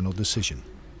their final decision.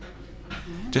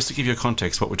 Just to give you a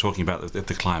context what we're talking about,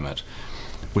 the climate,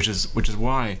 which is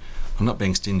why I'm not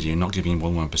being stingy and not giving more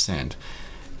than 1%.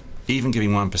 Even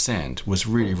giving 1% was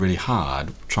really, really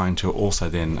hard, trying to also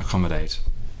then accommodate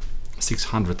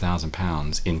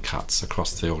 £600,000 in cuts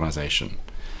across the organisation.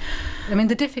 I mean,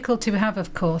 the difficulty we have,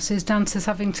 of course, is dancers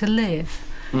having to live.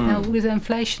 Now, with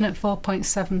inflation at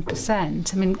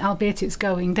 4.7%, I mean, albeit it's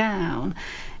going down,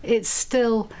 it's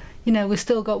still, you know, we've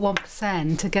still got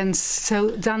 1% against,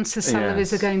 so dancers'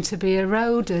 salaries are going to be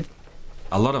eroded.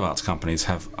 A lot of arts companies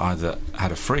have either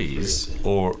had a freeze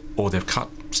or they've cut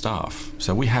staff,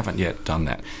 so we haven't yet done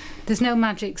that. There's no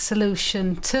magic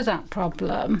solution to that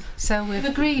problem, so we've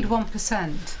agreed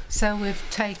 1%, so we've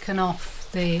taken off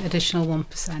the additional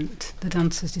 1%. The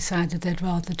dancers decided they'd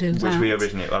rather do that. Which we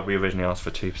originally asked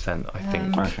for 2%, I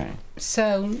think. Okay.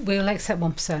 So we'll accept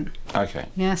 1%. Okay.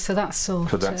 Yeah, so that's sorted.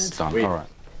 So that's done. All right.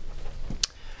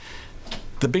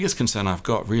 The biggest concern I've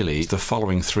got really is the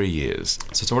following 3 years.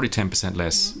 So it's already 10%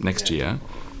 less next year,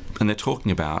 and they're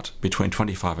talking about between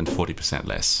 25 and 40%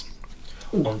 less.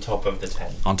 On top of the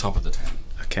 10. On top of the 10.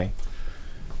 Okay.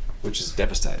 Which is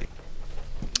devastating.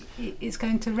 It's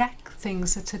going to wreck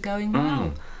things that are going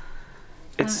well.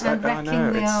 It's and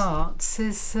wrecking the arts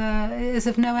is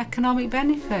of no economic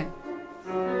benefit.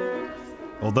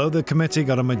 Although the committee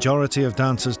got a majority of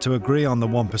dancers to agree on the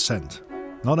 1%,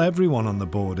 not everyone on the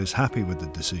board is happy with the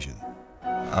decision.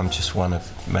 I'm just one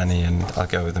of many, and I'll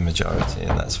go with the majority,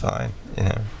 and that's fine. You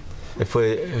know,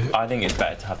 I think it's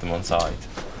better to have them on side.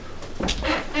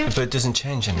 But it doesn't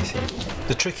change anything.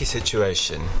 The tricky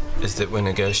situation is that we're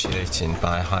negotiating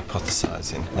by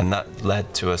hypothesising, and that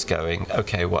led to us going,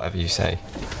 OK, whatever you say.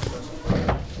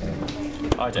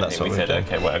 I don't think we said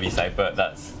OK, whatever you say, but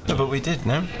that's... No, but we did,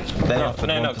 no? They offered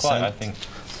 1%, not quite, I think.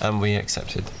 And we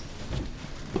accepted.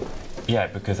 Yeah,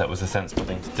 because that was a sensible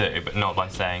thing to do, but not by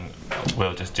saying,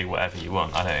 we'll just do whatever you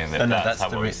want. I don't think that that's how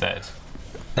what we said.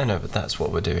 No, but that's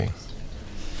what we're doing.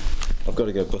 I've got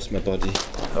to go bust my body.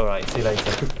 All right, see you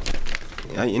later.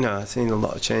 You know, I've seen a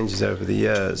lot of changes over the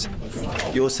years.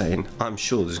 You're saying, I'm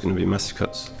sure there's going to be massive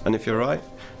cuts. And if you're right,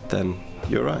 then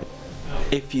you're right.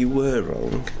 If you were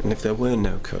wrong, and if there were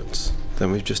no cuts,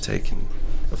 then we've just taken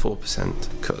a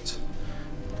 4% cut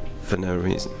for no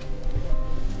reason.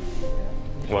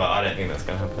 Well, I don't think that's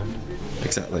going to happen.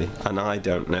 Exactly, and I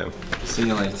don't know. See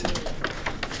you later.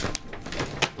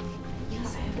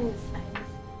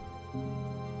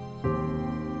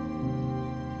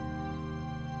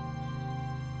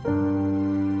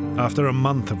 After a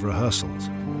month of rehearsals,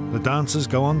 the dancers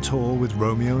go on tour with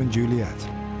Romeo and Juliet.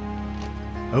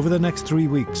 Over the next 3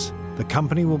 weeks, the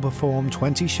company will perform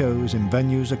 20 shows in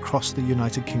venues across the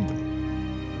United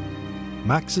Kingdom.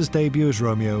 Max's debut as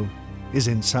Romeo is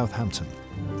in Southampton.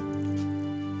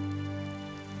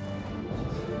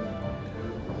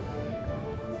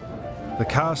 The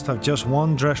cast have just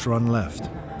one dress run left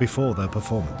before their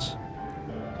performance.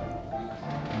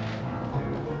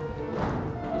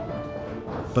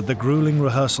 But the grueling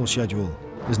rehearsal schedule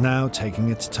is now taking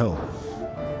its toll.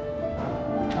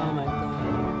 Oh my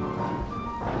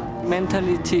God.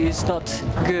 Mentality is not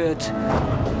good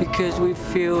because we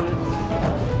feel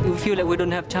that we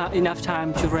don't have enough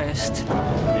time to rest.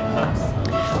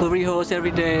 We rehearse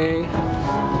every day,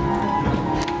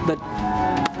 but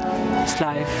it's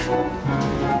life.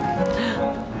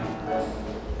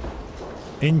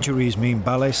 Injuries mean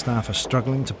ballet staff are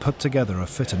struggling to put together a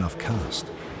fit enough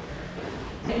cast.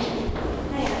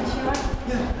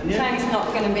 Chang's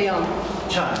not going to be on.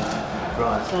 Chang?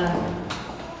 Right. So.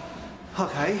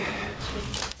 Okay.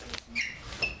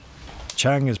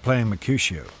 Chang is playing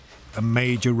Mercutio, a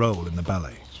major role in the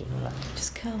ballet.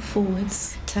 Just curl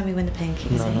forwards. Tell me when the pain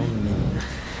kicks in.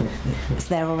 It's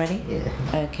there already? Yeah.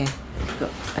 Okay. We've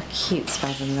got a cute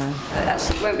spasm now.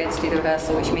 Actually, he won't be able to do the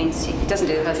rehearsal, which means if he doesn't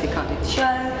do the rehearsal, he can't do the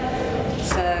show.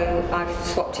 So I've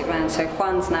swapped it around. So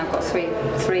Juan's now got three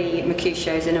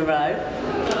Mercutios in a row.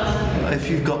 If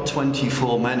you've got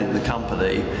 24 men in the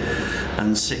company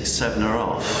and 6, 7 are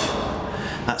off,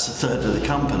 that's a third of the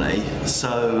company.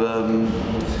 So,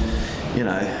 you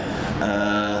know,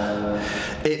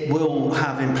 it will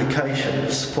have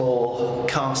implications for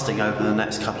casting over the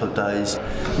next couple of days.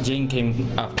 Jane came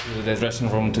up to the dressing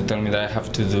room to tell me that I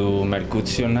have to do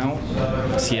Mercutio now.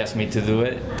 She asked me to do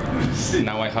it.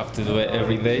 Now I have to do it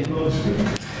every day.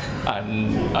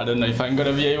 And I don't know if I'm going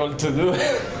to be able to do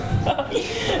it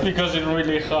because it's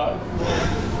really hard.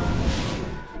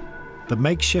 The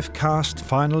makeshift cast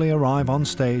finally arrive on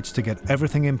stage to get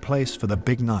everything in place for the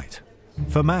big night.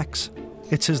 For Max,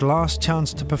 it's his last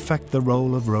chance to perfect the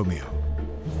role of Romeo.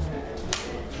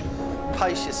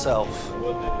 Pace yourself.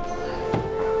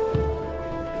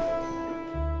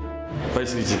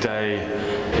 Basically today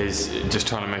is just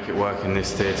trying to make it work in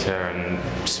this theatre and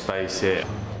space it.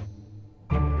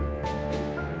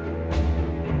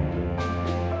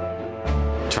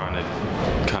 Trying to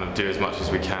kind of do as much as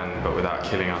we can, but without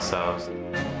killing ourselves.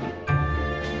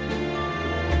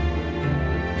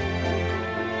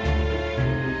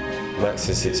 Max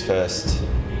is his first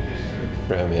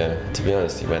Romeo. To be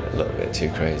honest, he went a little bit too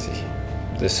crazy.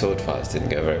 The sword fights didn't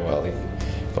go very well. He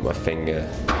got my finger.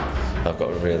 I've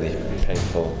got a really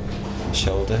painful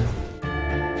shoulder.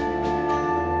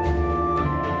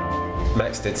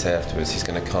 Max did say afterwards he's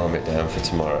going to calm it down for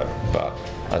tomorrow, but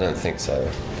I don't think so,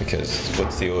 because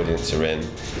once the audience are in,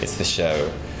 it's the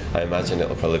show. I imagine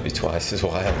it'll probably be twice as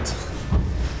wild.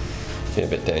 Be a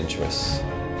bit dangerous.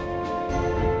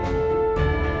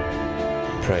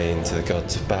 Praying to the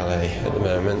gods of ballet at the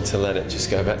moment to let it just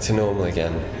go back to normal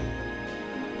again.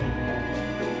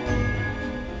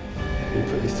 You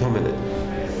put your thumb in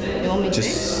it. You want me to?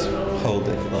 Just hold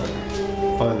it, like,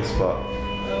 find the spot.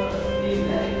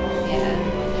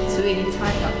 Yeah, it's really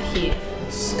tight up here.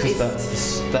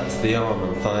 Because that's the arm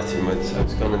I'm fighting with, so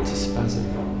it's gone into spasm.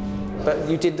 But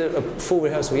you did a full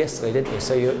rehearsal yesterday, didn't you?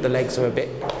 So the legs are a bit...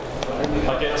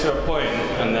 I get to a point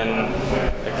and then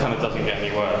it kind of doesn't get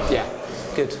any worse. Yeah.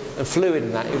 good. And fluid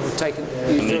in that, it would take...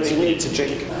 You need to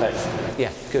drink.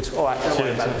 Yeah, good. All right, don't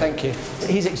worry about it, thank you.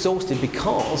 He's exhausted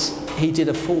because he did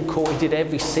a full core, he did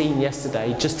every scene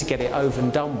yesterday just to get it over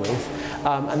and done with.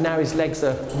 And now his legs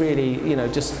are really, you know,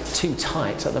 just too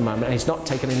tight at the moment, and he's not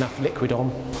taken enough liquid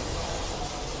on.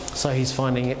 So he's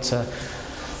finding it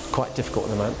quite difficult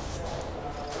at the moment.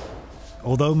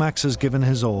 Although Max has given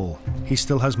his all, he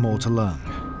still has more to learn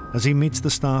as he meets the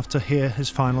staff to hear his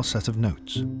final set of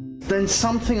notes. Then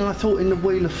something I thought in the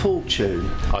Wheel of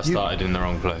Fortune. I started in the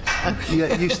wrong place.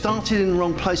 Yeah, you started in the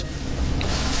wrong place.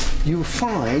 You were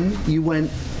fine, you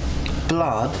went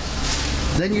blood,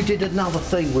 then you did another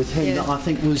thing with him that I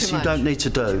think was you don't need to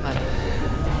do.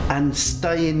 And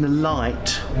stay in the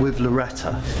light with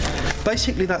Loretta.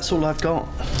 Basically, that's all I've got.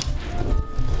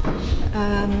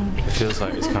 It feels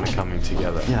like it's kind of coming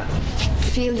together. Yeah.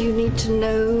 Feel you need to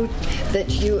know that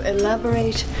you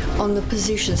elaborate on the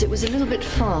positions. It was a little bit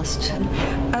fast.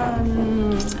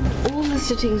 All the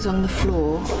sittings on the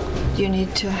floor, you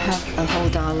need to have a whole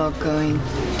dialogue going.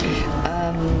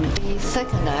 The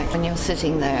second act, when you're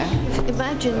sitting there,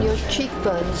 imagine your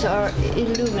cheekbones are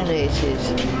illuminated.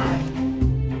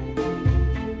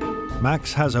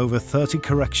 Max has over 30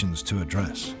 corrections to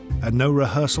address and no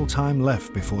rehearsal time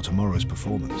left before tomorrow's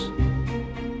performance.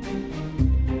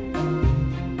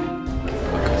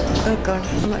 Oh God,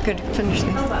 I'm not going to finish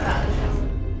this. How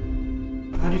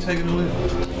do you take it all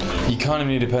in? You kind of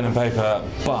need a pen and paper,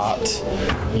 but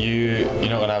you're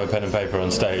not going to have a pen and paper on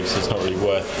stage, so it's not really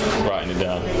worth writing it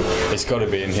down. It's got to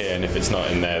be in here, and if it's not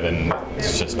in there, then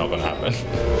it's just not going to happen.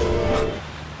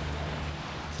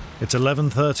 It's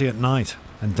 11:30 at night,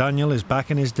 and Daniel is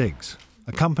back in his digs,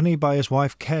 accompanied by his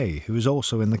wife Kay, who is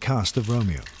also in the cast of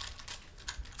Romeo.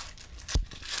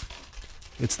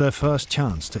 It's their first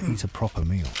chance to eat a proper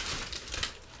meal.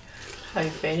 How are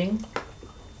you feeling?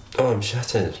 Oh, I'm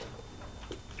shattered.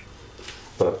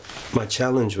 But my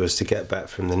challenge was to get back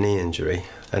from the knee injury,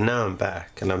 and now I'm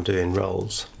back and I'm doing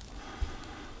rolls.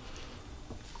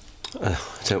 I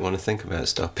don't want to think about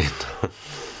stopping.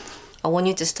 I want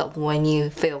you to stop when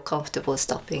you feel comfortable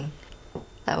stopping.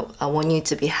 I want you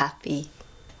to be happy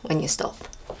when you stop.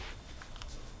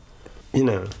 You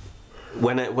know,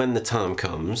 when the time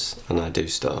comes and I do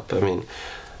stop, I mean,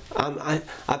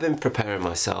 I've been preparing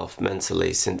myself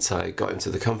mentally since I got into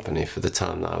the company for the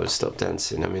time that I would stop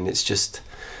dancing. I mean, it's just,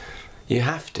 you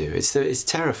have to. It's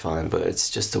terrifying, but it's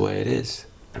just the way it is.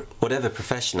 Whatever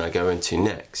profession I go into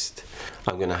next,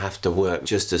 I'm going to have to work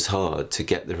just as hard to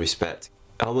get the respect.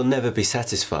 I will never be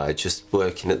satisfied just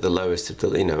working at the lowest of the,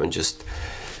 you know, and just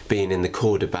being in the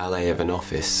corps de ballet of an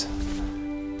office.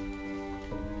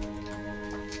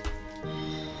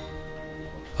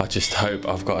 I just hope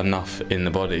I've got enough in the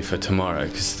body for tomorrow,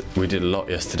 because we did a lot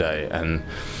yesterday and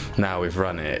now we've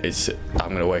run it. I'm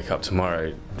going to wake up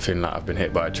tomorrow feeling like I've been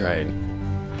hit by a train.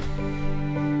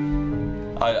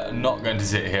 I'm not going to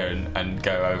sit here and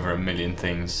go over a million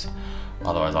things,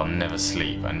 otherwise I'll never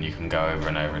sleep, and you can go over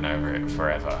and over and over it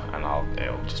forever and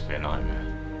it'll just be a nightmare.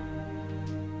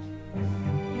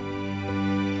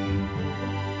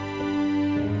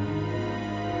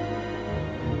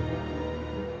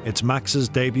 It's Max's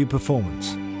debut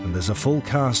performance, and there's a full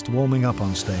cast warming up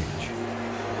on stage.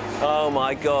 Oh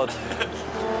my God.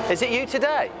 Is it you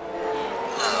today?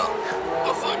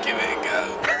 I thought give it a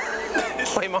go.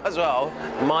 Well, you might as well.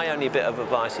 My only bit of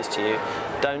advice is to you,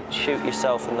 don't shoot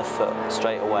yourself in the foot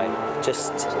straight away.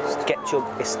 Just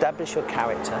establish your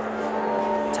character,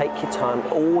 take your time.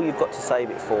 All you've got to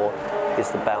save it for is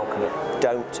the balcony.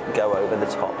 Don't go over the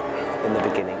top in the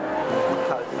beginning.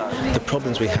 The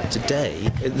problems we have today,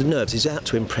 the nerves, he's out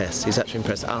to impress us, he's out to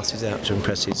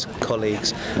impress his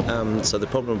colleagues, so the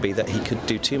problem would be that he could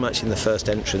do too much in the first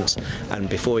entrance, and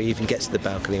before he even gets to the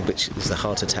balcony, which is the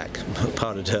heart attack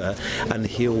part of her, and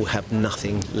he'll have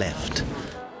nothing left.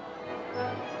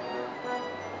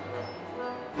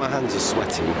 My hands are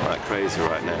sweating like crazy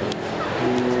right now.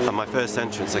 And my first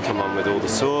entrance, I come on with all the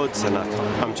swords, and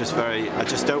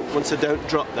once I don't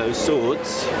drop those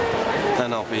swords,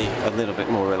 then I'll be a little bit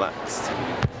more relaxed.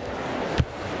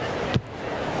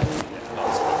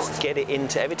 Get it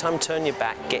into, every time turn your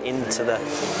back, get it into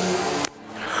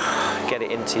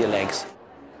your legs.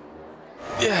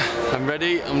 Yeah, I'm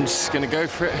ready, I'm just gonna go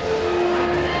for it.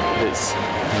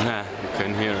 I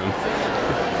couldn't hear him.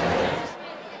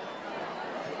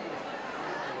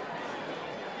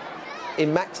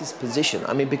 In Max's position,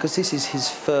 I mean, because this is his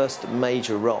first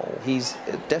major role, he's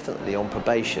definitely on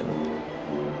probation.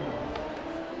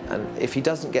 And if he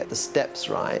doesn't get the steps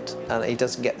right, and he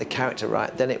doesn't get the character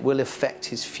right, then it will affect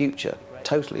his future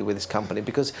totally with this company,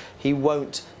 because he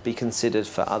won't be considered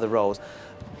for other roles.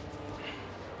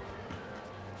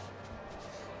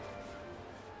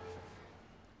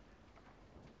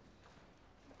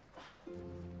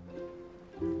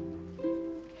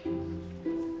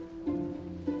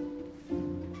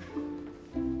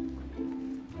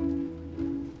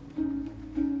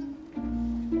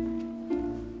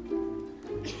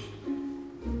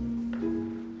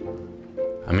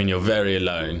 I mean, you're very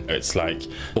alone. It's like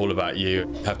all about you.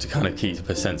 You have to kind of keep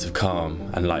a sense of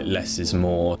calm and like less is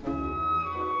more.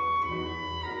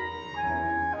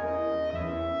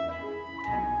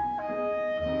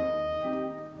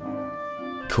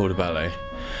 Called a ballet,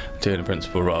 doing a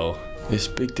principal role. It's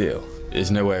a big deal. There's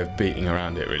no way of beating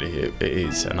around it really. It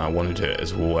is, and I want to do it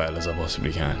as well as I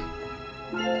possibly can.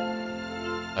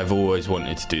 I've always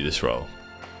wanted to do this role.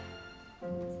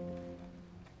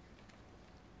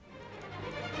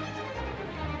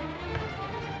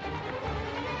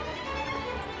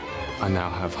 I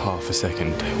now have half a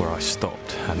second where I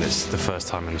stopped, and it's the first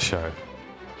time in the show.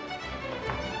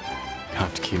 I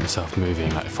have to keep myself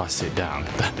moving, like if I sit down,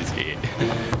 that is it.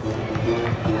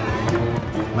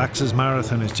 Max's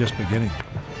marathon is just beginning.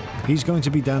 He's going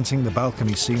to be dancing the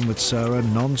balcony scene with Sarah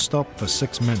non-stop for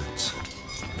 6 minutes.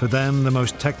 For them, the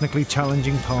most technically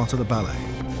challenging part of the ballet.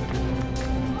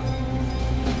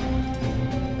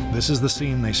 This is the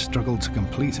scene they struggled to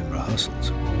complete in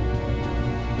rehearsals.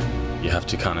 You have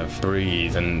to kind of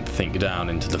breathe and think down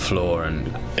into the floor,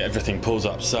 and everything pulls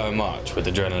up so much with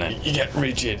adrenaline. You get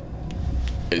rigid.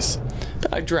 It's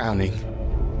like drowning.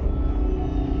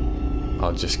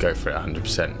 I'll just go for it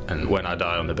 100%, and when I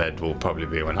die on the bed will probably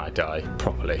be when I die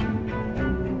properly.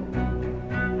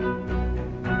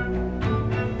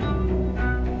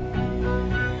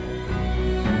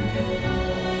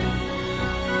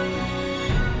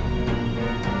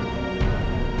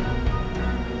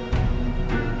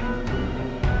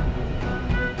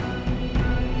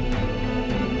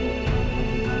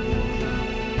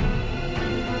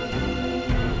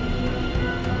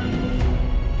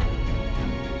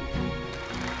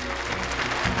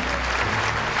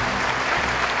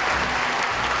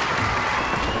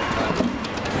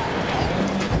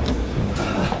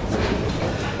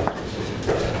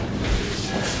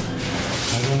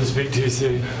 Speak too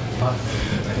soon, but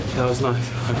that was nice.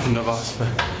 I couldn't have asked for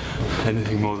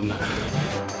anything more than that.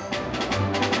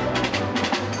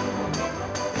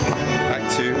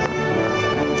 Act 2.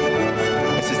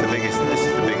 This is the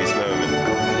biggest moment.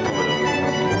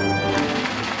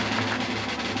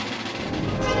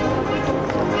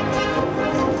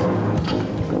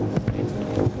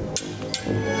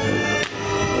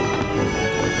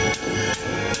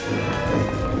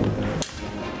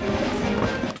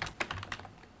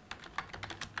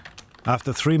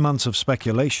 After 3 months of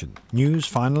speculation, news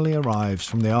finally arrives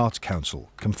from the Arts Council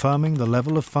confirming the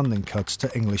level of funding cuts to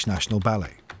English National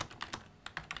Ballet.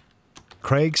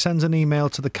 Craig sends an email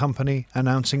to the company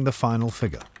announcing the final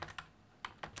figure.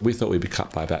 We thought we'd be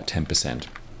cut by about 10%.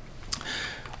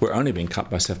 We're only being cut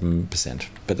by 7%,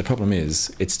 but the problem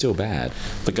is it's still bad.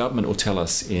 The government will tell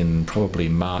us in probably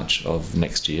March of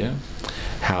next year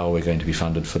how we're going to be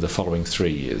funded for the following 3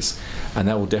 years, and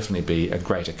that will definitely be a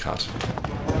greater cut.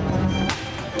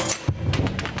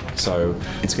 So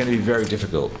it's going to be very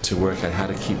difficult to work out how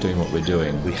to keep doing what we're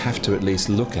doing. We have to at least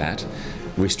look at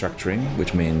restructuring,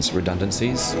 which means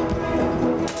redundancies.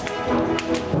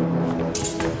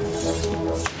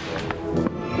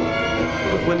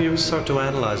 But when you start to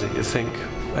analyse it, you think,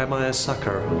 am I a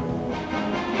sucker?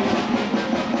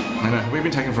 I know, we've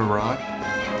been taken for a ride.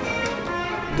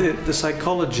 The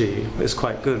psychology is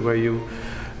quite good, where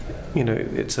you know,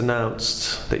 it's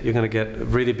announced that you're going to get a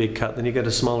really big cut, then you get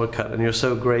a smaller cut, and you're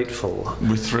so grateful.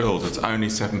 We're thrilled. It's only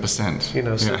 7%. You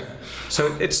know,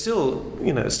 so it still,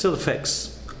 you know, it still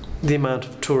affects the amount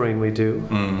of touring we do.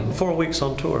 4 weeks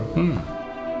on tour.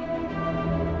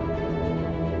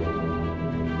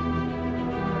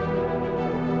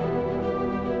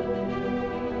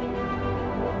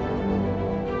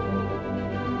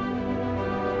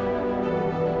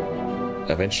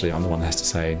 Eventually, I'm the one that has to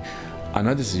say, I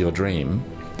know this is your dream,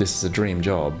 this is a dream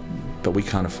job, but we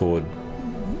can't afford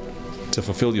to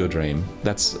fulfill your dream.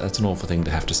 That's an awful thing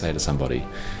to have to say to somebody,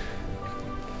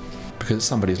 because it's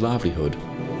somebody's livelihood.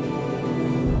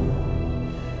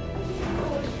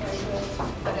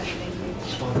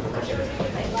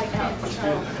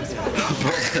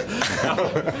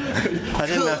 I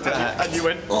didn't have to act. And you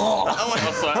went, oh! I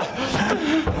was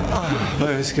like, But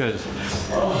it was good.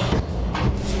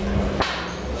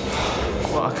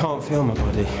 Well, I can't feel my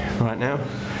body right now.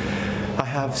 I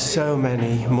have so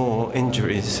many more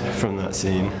injuries from that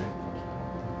scene.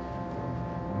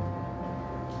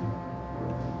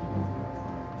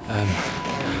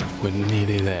 We're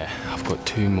nearly there. I've got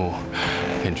 2 more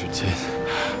entrances.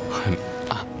 I'm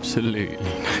absolutely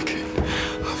knackered.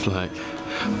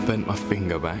 I've bent my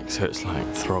finger back, so it's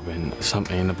like throbbing.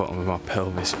 Something in the bottom of my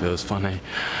pelvis feels funny.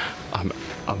 I'm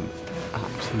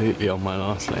absolutely on my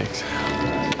last legs.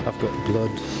 I've got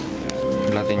blood.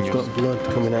 I've got blood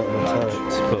coming out of my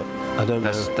tights, but I don't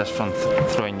know. That's from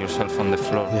throwing yourself on the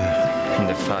floor in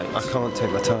the fight. I can't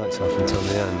take my tights off until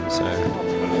the end, so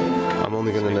I'm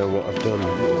only going to know what I've done.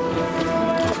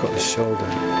 I've got the shoulder.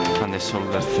 And the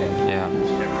shoulder thing, yeah.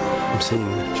 I'm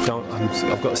seeing.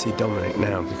 I've got to see Dominic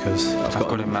now because I've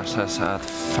got a massage at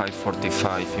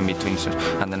 5:45 in between, so,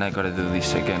 and then I got to do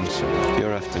this again. So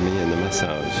you're after me in the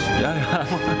massage. Yeah.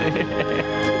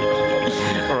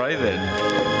 All right then.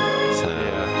 So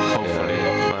hopefully,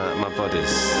 my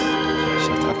body's.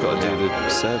 I've got to do the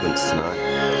servants tonight.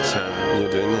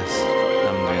 You're doing this.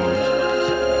 I'm doing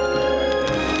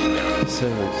this.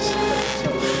 Servants.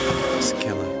 It's a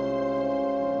killer.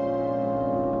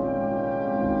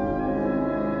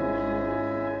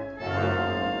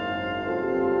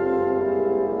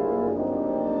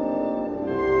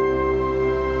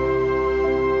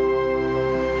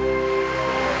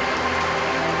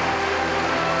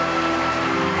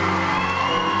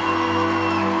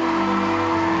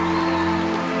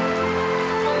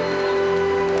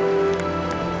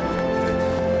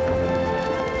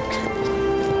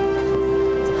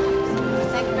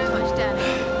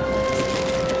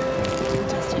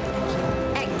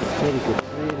 Really good.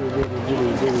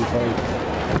 Really very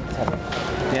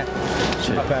yeah.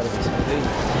 Should be proud of us.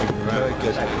 Very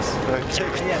good.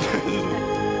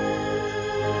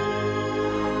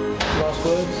 Last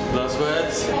words? Last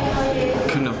words?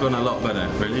 Couldn't have gone a lot better,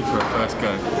 really, for a first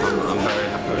go. I'm very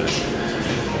happy with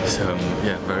it. So,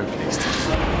 yeah, very pleased.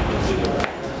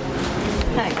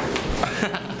 Thanks.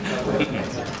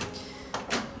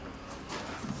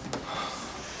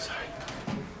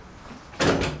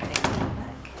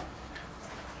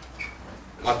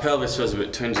 My pelvis was a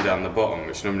bit twingy down the bottom,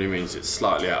 which normally means it's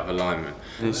slightly out of alignment.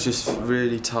 And it's just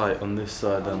really tight on this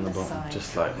side down the bottom,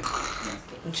 just like...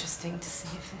 Interesting to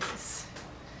see if this is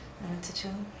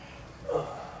anatomy.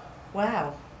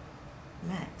 Wow,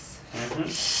 Max,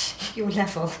 your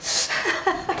level.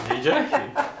 Are you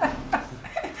joking?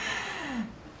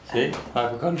 See?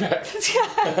 Hypochondriac.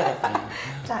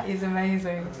 That is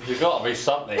amazing. There's got to be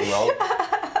something wrong.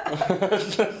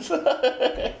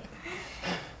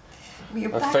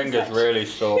 My finger's really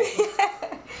sore.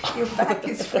 Your back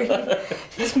is really,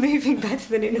 it's moving better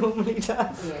than it normally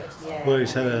does. Well,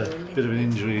 he's had a bit of an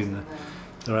injury in the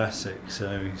thoracic,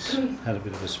 so he's had a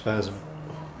bit of a spasm.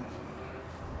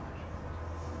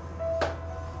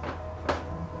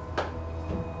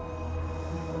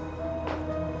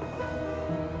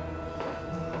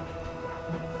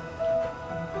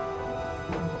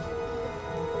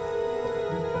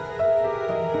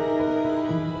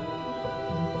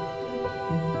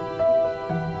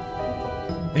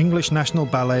 English National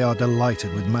Ballet are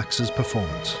delighted with Max's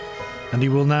performance, and he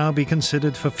will now be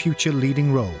considered for future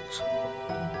leading roles.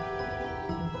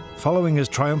 Following his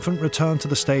triumphant return to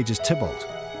the stage as Tybalt,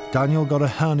 Daniel got a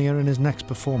hernia in his next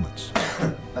performance.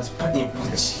 That's pretty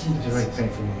much. Very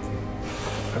painful.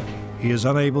 He is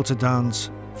unable to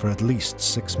dance for at least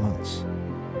 6 months.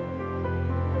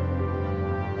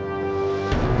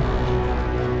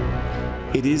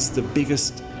 It is the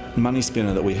biggest money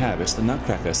spinner that we have. It's the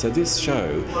Nutcracker. So this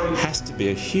show has to be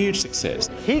a huge success.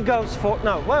 He goes for...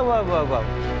 No, whoa.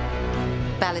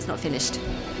 Ballet's not finished.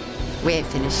 We're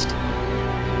finished.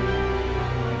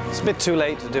 It's a bit too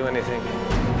late to do anything.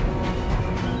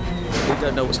 We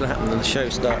don't know what's going to happen when the show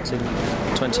starts in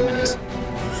 20 minutes.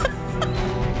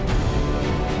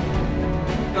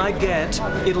 I get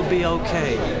it'll be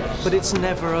okay, but it's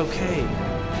never okay.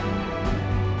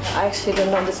 I actually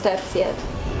don't know the steps yet.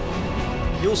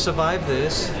 You'll survive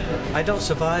this. I don't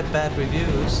survive bad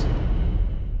reviews.